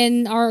has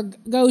been our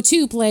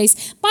go-to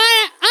place, but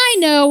I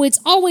know it's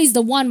always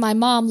the one my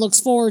mom looks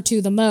forward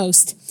to the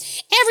most.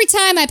 Every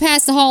time I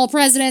pass the Hall of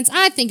Presidents,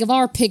 I think of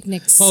our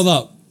picnics. Hold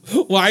up.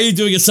 Why are you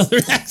doing a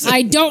southern accent?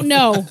 I don't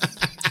know.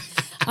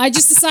 I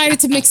just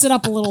decided to mix it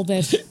up a little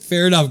bit.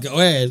 Fair enough. Go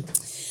ahead.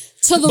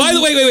 By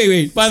the way,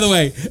 wait. By the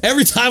way,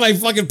 every time I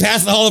fucking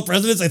pass the Hall of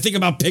Presidents, I think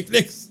about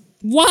picnics.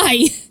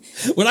 Why?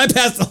 When I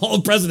pass the Hall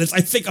of Presidents,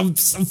 I think I'm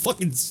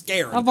fucking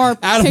scared. Of our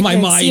out of my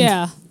mind.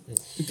 Yeah.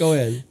 Go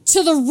ahead.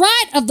 To the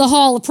right of the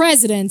Hall of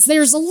Presidents,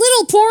 there's a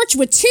little porch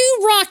with 2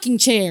 rocking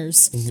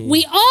chairs. Mm-hmm.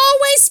 We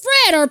always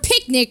spread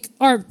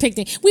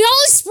We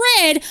always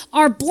spread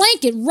our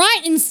blanket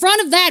right in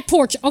front of that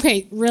porch.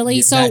 Okay, really?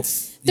 Yeah, so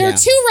there are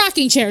 2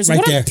 rocking chairs. Right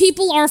what there. if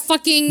people are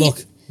fucking...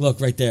 Look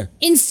right there.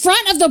 In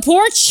front of the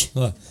porch?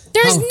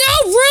 There's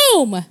no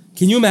room!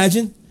 Can you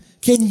imagine?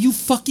 Can you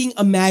fucking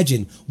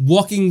imagine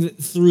walking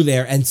through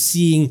there and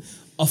seeing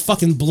a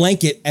fucking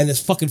blanket and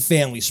this fucking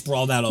family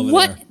sprawled out over there?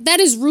 What?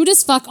 That is rude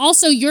as fuck.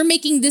 Also, you're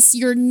making this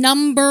your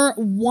number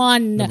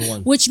one.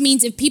 Which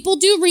means if people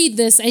do read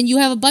this, and you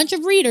have a bunch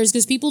of readers,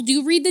 because people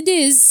do read the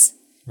Diz...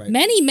 Right.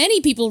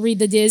 Many people read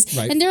the Diz,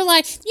 and they're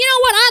like, you know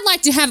what? I'd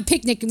like to have a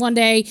picnic one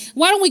day.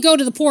 Why don't we go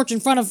to the porch in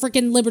front of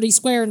freaking Liberty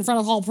Square in front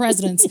of Hall of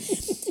Presidents?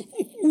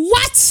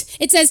 What?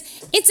 It says,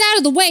 it's out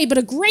of the way, but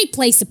a great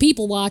place to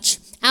people watch.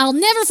 I'll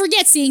never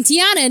forget seeing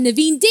Tiana and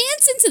Naveen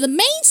dance into the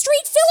Main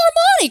Street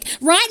Philharmonic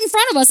right in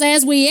front of us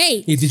as we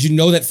ate. Hey, did you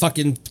know that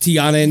fucking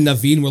Tiana and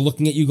Naveen were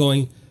looking at you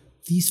going,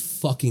 these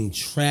fucking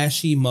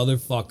trashy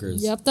motherfuckers.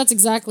 Yep, that's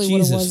exactly what it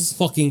was. Jesus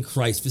fucking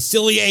Christ.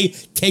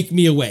 Facilier, take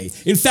me away.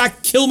 In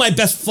fact, kill my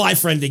best fly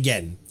friend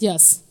again.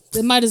 Yes.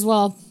 It might as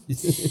well.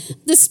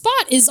 The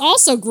spot is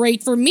also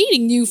great for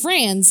meeting new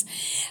friends.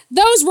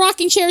 Those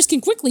rocking chairs can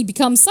quickly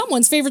become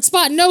someone's favorite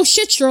spot. No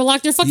shit,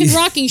 Sherlock. They're fucking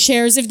rocking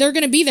chairs. If they're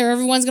gonna be there,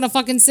 everyone's gonna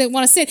fucking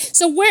want to sit.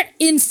 So we're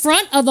in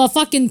front of the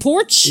fucking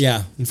porch?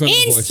 Yeah, in front of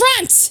the porch. In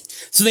front!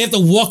 So they have to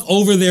walk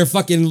over their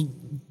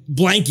fucking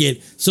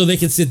blanket so they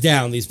can sit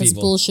down, these That's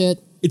people.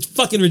 bullshit. It's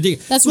fucking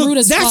ridiculous. That's Look, rude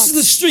as that's fuck.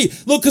 the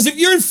street. Look, because if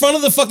you're in front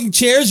of the fucking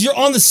chairs, you're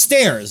on the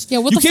stairs. Yeah,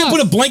 what you the can't fuck?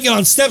 put a blanket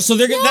on steps, so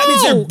that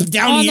means they're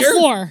down on here. the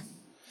floor.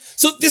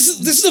 So this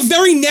is a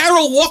very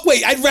narrow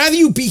walkway. I'd rather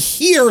you be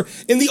here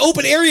in the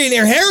open area in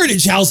their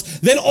heritage house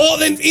than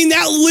in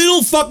that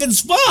little fucking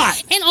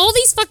spot. And all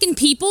these fucking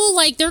people,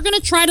 like, they're gonna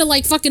try to,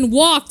 like, fucking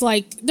walk,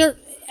 like,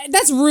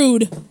 that's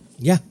rude.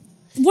 Yeah.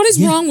 What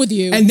is wrong with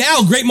you? And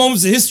now Great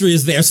Moments of History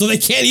is there, so they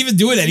can't even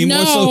do it anymore.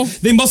 No. So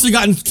they must have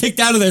gotten kicked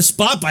out of their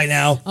spot by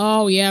now.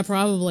 Oh, yeah,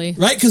 probably.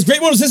 Right? Because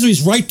Great Moments of History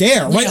is right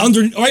there, right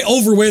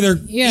over where they're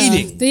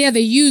eating. They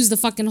use the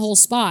fucking whole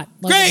spot.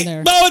 Like, Great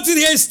over there. Moments in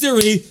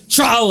History,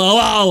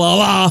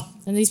 tra-la-la-la-la.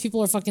 And these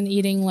people are fucking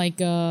eating, like,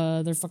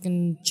 their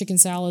fucking chicken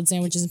salad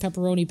sandwiches and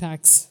pepperoni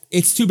packs.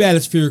 It's too bad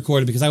it's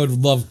pre-recorded because I would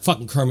love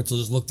fucking Kermit to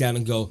just look down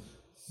and go,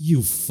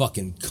 "You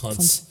fucking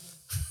cunts.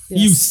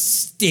 Yes. You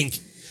stink.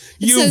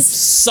 You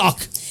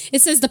suck."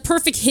 It says the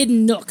perfect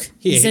hidden nook.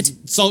 Is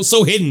it?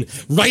 So hidden,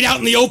 right out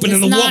in the open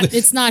in the walkway.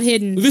 It's not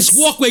hidden. This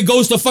walkway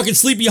goes to fucking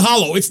Sleepy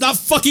Hollow. It's not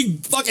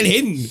fucking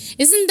hidden.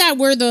 Isn't that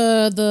where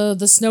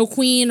the Snow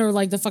Queen or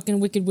like the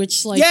fucking Wicked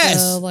Witch, like,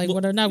 Yes. like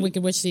what are not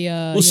Wicked Witch, the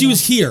Well, she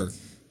was here.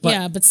 But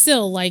yeah, but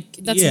still, like,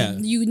 that's Yeah.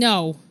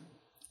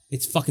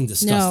 It's fucking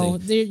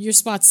disgusting. No, your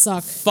spots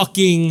suck.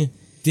 Fucking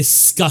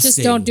disgusting.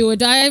 Just don't do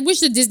it. I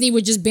wish that Disney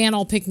would just ban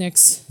all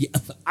picnics. Yeah,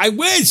 I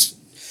wish.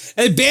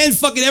 And they banned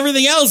fucking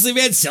everything else. They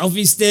banned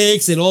selfie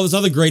sticks and all this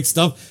other great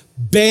stuff.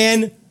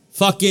 Ban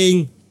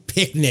fucking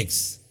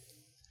picnics.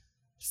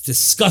 It's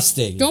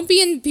disgusting. Don't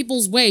be in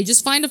people's way.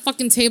 Just find a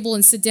fucking table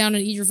and sit down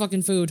and eat your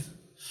fucking food.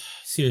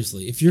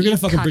 Seriously, if you're gonna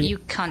fucking bring, you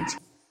cunt.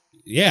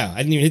 Yeah, I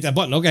didn't even hit that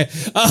button. Okay,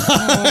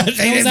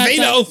 they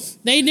know.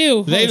 They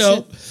knew. They Oh,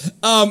 know.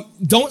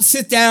 shit. Don't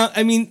sit down.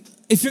 I mean,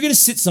 if you're gonna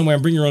sit somewhere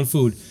and bring your own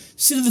food,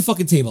 sit at the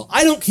fucking table.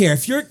 I don't care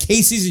if you're at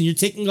Casey's and you're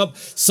taking up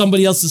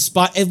somebody else's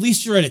spot. At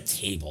least you're at a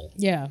table.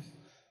 Yeah.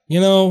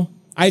 You know,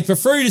 I'd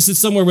prefer you to sit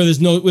somewhere where there's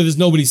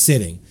nobody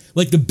sitting,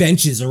 like the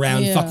benches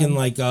around fucking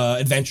like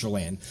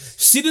Adventureland.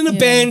 Sit in a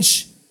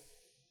bench,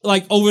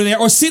 like over there,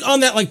 or sit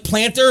on that like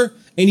planter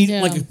and eat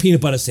like a peanut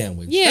butter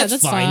sandwich. Yeah,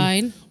 that's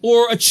fine.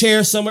 Or a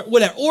chair somewhere,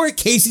 whatever. Or at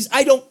Casey's,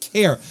 I don't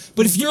care.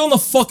 But if you're on the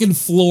fucking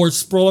floor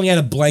sprawling out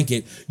a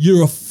blanket,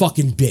 you're a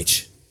fucking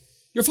bitch.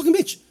 You're a fucking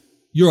bitch.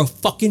 You're a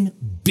fucking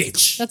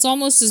bitch. That's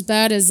almost as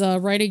bad as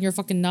writing your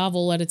fucking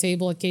novel at a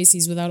table at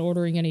Casey's without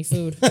ordering any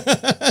food.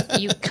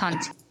 You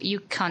cunt.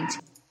 You cunt.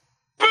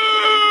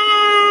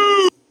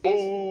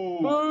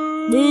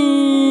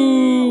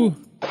 Boo!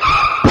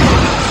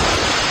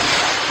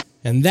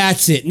 And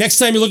that's it. Next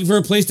time you're looking for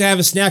a place to have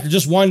a snack or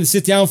just wanting to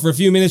sit down for a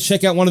few minutes,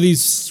 check out one of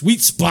these sweet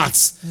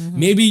spots.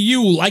 Maybe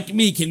you, like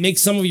me, can make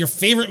some of your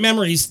favorite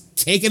memories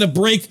taking a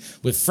break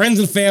with friends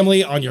and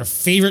family on your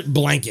favorite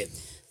blanket.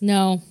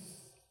 No.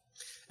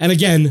 And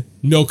again,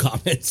 no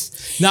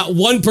comments. Not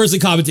one person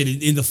commented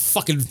in the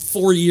fucking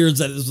 4 years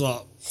that it was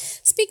up.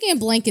 Speaking of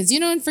blankets, you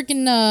know in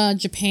freaking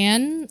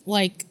Japan,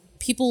 like,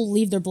 people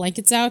leave their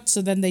blankets out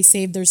so then they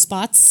save their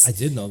spots? I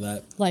did know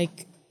that.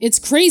 Like, it's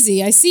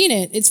crazy. I seen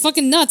it. It's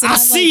fucking nuts. And I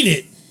seen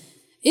it.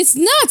 It's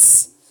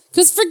nuts.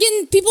 Because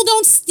freaking people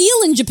don't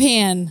steal in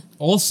Japan.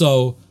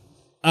 Also,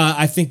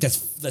 I think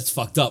that's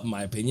fucked up in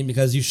my opinion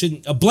because you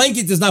shouldn't. A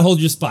blanket does not hold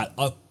your spot.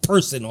 A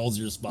person holds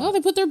your spot. Oh, they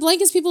put their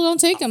blankets. People don't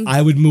take them.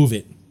 I would move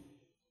it.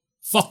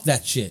 Fuck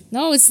that shit.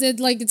 No, it's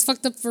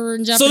fucked up for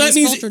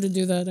Japanese culture to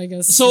do that, I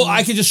guess. So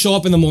I could just show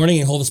up in the morning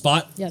and hold a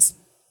spot? Yes.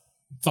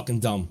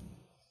 Fucking dumb.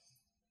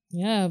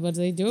 Yeah, but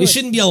they do They it.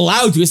 shouldn't be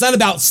allowed to. It's not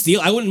about steal.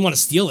 I wouldn't want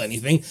to steal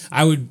anything.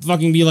 I would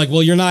fucking be like,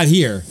 well, you're not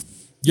here.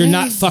 You're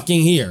not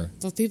fucking here.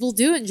 But people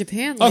do it in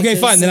Japan. Like Okay,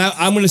 this. fine. Then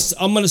I'm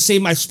gonna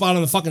save my spot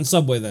on the fucking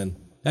subway. Then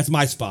that's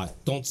my spot.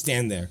 Don't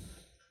stand there.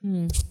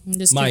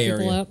 Just My kick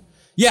people area. out.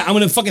 Yeah, I'm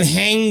gonna fucking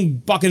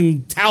hang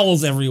fucking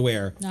towels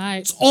everywhere.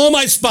 Alright. It's all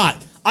my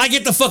spot. I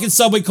get the fucking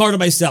subway car to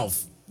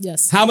myself.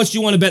 Yes. How much do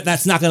you want to bet they're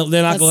not gonna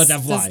let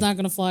that fly? That's not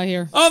gonna fly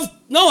here.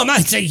 No, I'm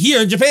not saying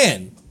here in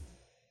Japan.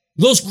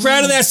 Those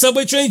crowded ass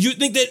subway trains, you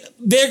think that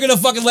they're gonna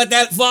fucking let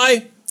that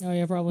fly? Oh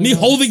yeah, probably. Me not.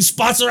 holding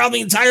spots around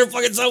the entire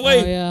fucking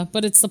subway? Oh yeah,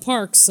 but it's the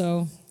parks,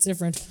 so it's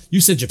different. You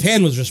said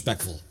Japan was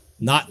respectful,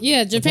 not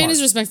Yeah, the Japan park.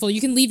 is respectful.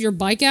 You can leave your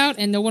bike out,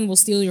 and no one will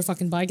steal your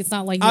fucking bike. It's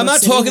not like I'm New York not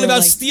City talking where, about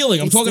like, stealing.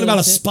 I'm they talking steal about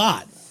a shit.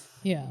 spot.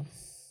 Yeah,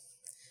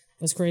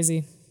 that's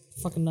crazy.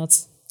 Fucking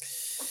nuts.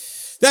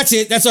 That's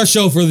it. That's our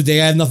show for the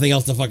day. I have nothing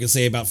else to fucking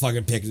say about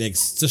fucking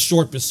picnics. It's a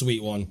short but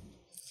sweet one.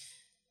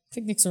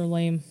 Picnics are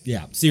lame.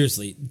 Yeah,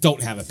 seriously,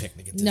 don't have a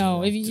picnic at Disney No,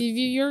 World. if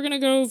you're gonna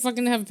go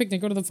fucking have a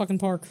picnic, go to the fucking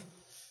park.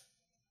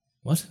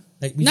 What?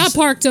 Like, we Not just-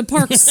 park to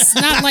parks.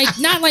 not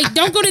like.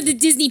 Don't go to the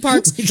Disney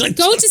parks. Like-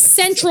 Go to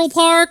Central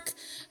Park.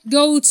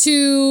 go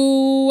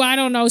to, I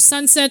don't know,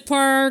 Sunset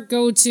Park,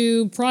 go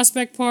to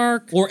Prospect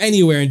Park. Or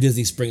anywhere in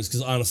Disney Springs,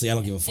 because honestly, I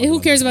don't give a fuck. Who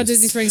cares about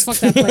Disney Springs? Fuck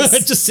that place.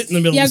 Just sit in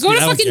the middle Yeah, of the go street.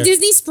 to I don't fucking care.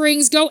 Disney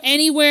Springs. Go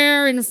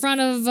anywhere in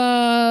front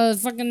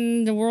of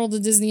fucking the World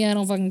of Disney. I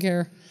don't fucking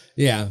care.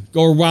 Yeah,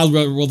 go Wild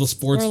World of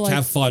Sports, Or like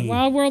have fun.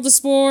 Wild World of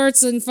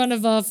Sports in front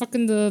of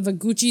fucking the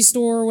Gucci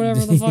store or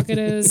whatever the fuck it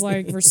is,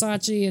 like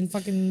Versace and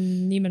fucking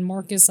Neiman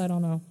Marcus. I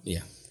don't know. Yeah.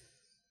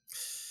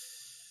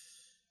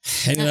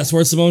 Any last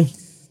words, Simone?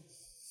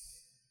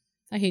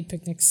 I hate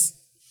picnics.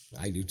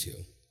 I do too.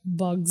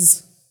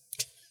 Bugs.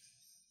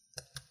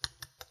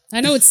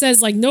 I know it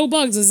says like no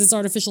bugs as it's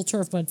artificial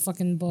turf, but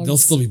fucking bugs. There'll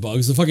still be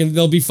bugs.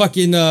 There'll be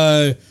fucking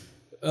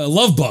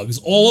love bugs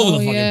all over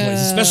the fucking place,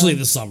 especially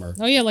this summer.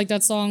 Oh yeah, like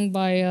that song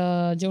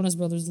by Jonas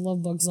Brothers, the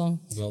Love Bug song.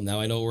 Well, now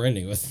I know what we're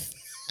ending with.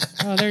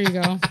 Oh, there you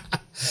go.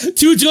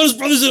 2 Jonas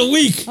Brothers in a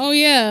week. Oh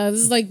yeah, this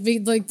is like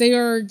they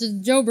are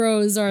Joe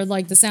Bros are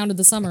like the sound of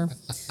the summer.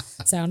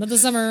 Sound of the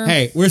summer.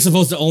 Hey, we're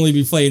supposed to only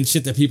be playing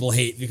shit that people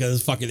hate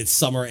because fucking it's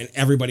summer and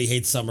everybody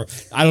hates summer.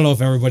 I don't know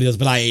if everybody does,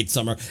 but I hate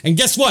summer. And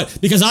guess what?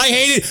 Because I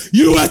hate it,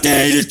 you have to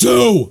hate it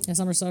too. Yeah,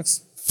 summer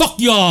sucks.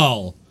 Fuck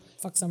y'all.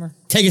 Fuck summer.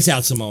 Take us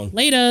out, Simone.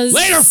 Laters.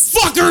 Later,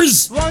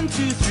 fuckers. 1,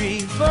 2, 3,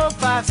 4,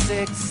 5,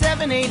 6,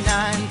 7, 8,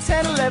 9,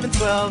 10, 11,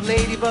 12.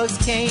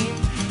 Ladybugs came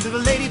to the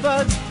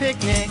Ladybugs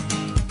picnic.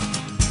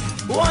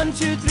 1,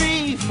 2,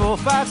 3, 4,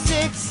 5,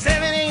 6,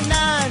 7, 8,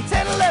 9,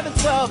 10, 11,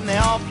 12. And they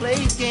all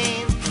played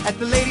games at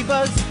the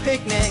Ladybugs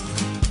picnic.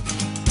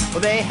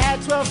 Well, they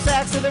had 12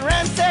 sacks of the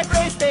ramsack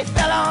race. They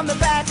fell on the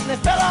backs and they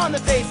fell on the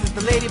faces.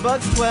 The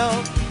Ladybugs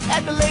 12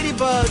 at the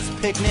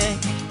Ladybugs picnic.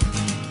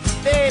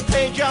 They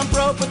played jump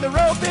rope, but the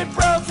rope it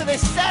broke, so they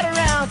sat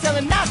around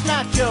telling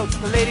knock-knock jokes.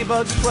 The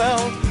Ladybugs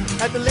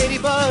 12 at the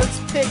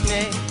Ladybugs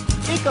picnic.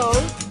 It goes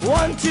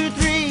 1, 2,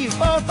 3,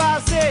 4,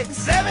 5, 6,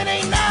 7,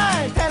 8,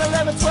 9, 10,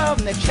 11, 12,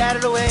 and they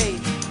chatted away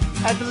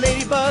at the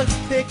Ladybugs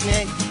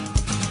picnic.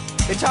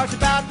 They talked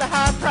about the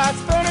high-priced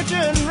furniture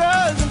and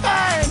rugs and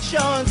fire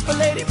insurance for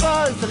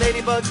Ladybugs. The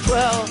Ladybugs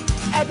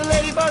 12 at the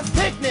Ladybugs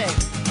picnic.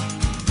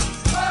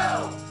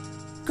 12.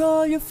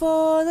 Call you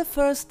for the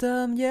first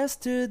time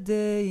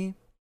yesterday.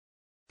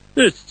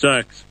 This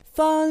sucks.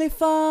 Finally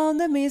found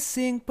the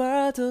missing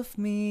part of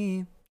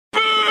me.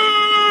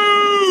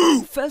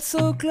 Felt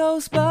so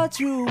close, but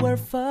you were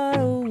far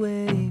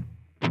away.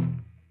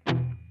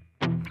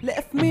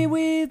 Left me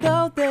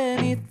without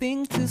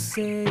anything to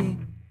say.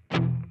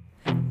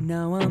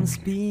 Now I'm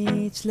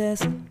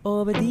speechless,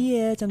 over the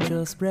edge, I'm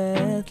just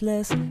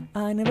breathless.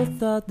 I never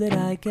thought that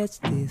I'd catch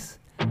this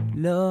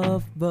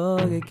love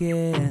bug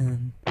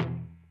again.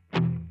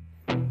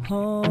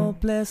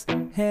 Hopeless,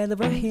 head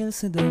over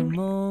heels in the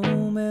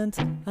moment.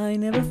 I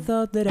never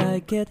thought that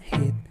I'd get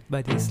hit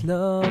by this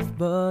love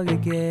bug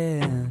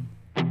again.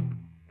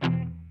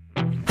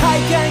 I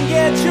can't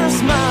get your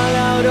smile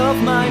out of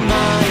my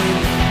mind.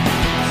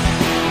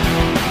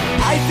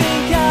 I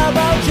think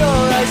about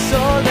your eyes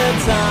all the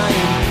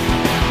time.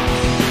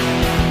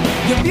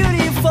 You're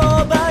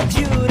beautiful, but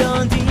you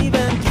don't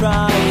even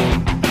try.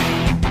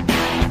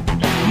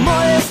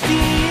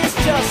 Modesty is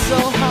just so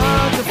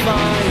hard to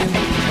find.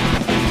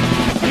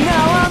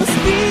 Now I'm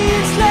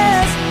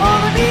speechless,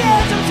 over the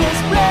edge, I'm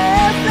just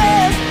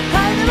breathless.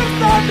 I never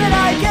thought that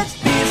I'd get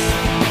this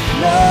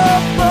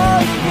love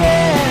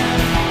again.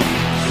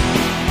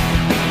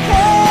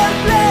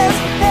 Helpless,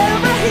 head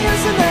over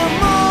heels in the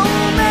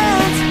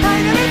moment. I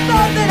never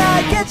thought that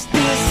I'd get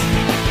this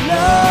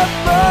love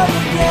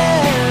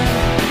again.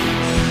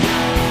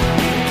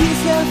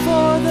 Kissed her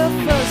for the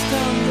first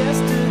time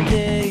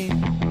yesterday.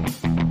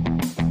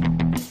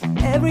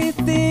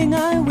 Everything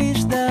I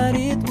wish that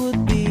it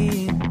would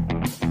be.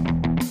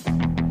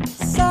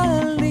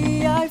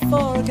 Suddenly I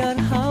forgot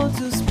how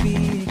to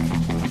speak.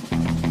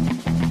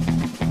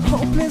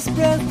 Hopeless,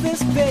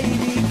 breathless,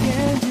 baby,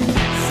 can't you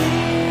see?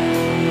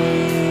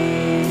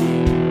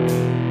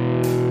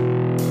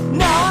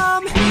 Now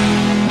I'm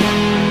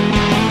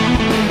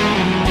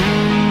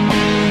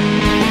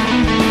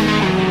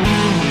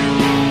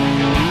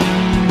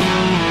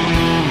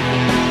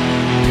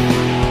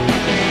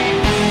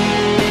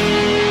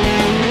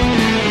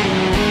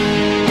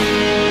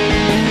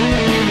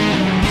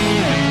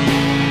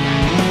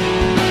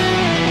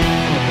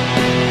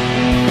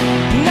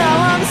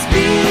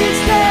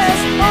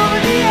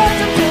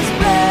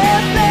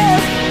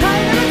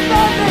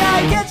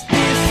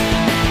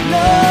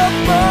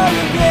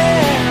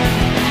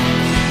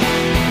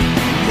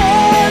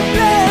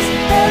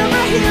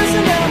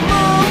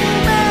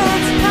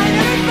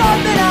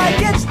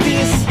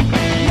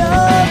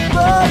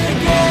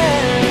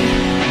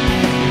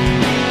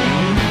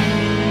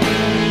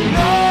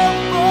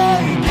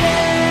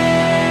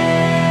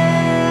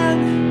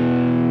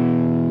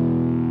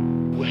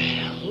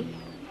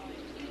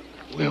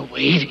We're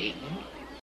waiting.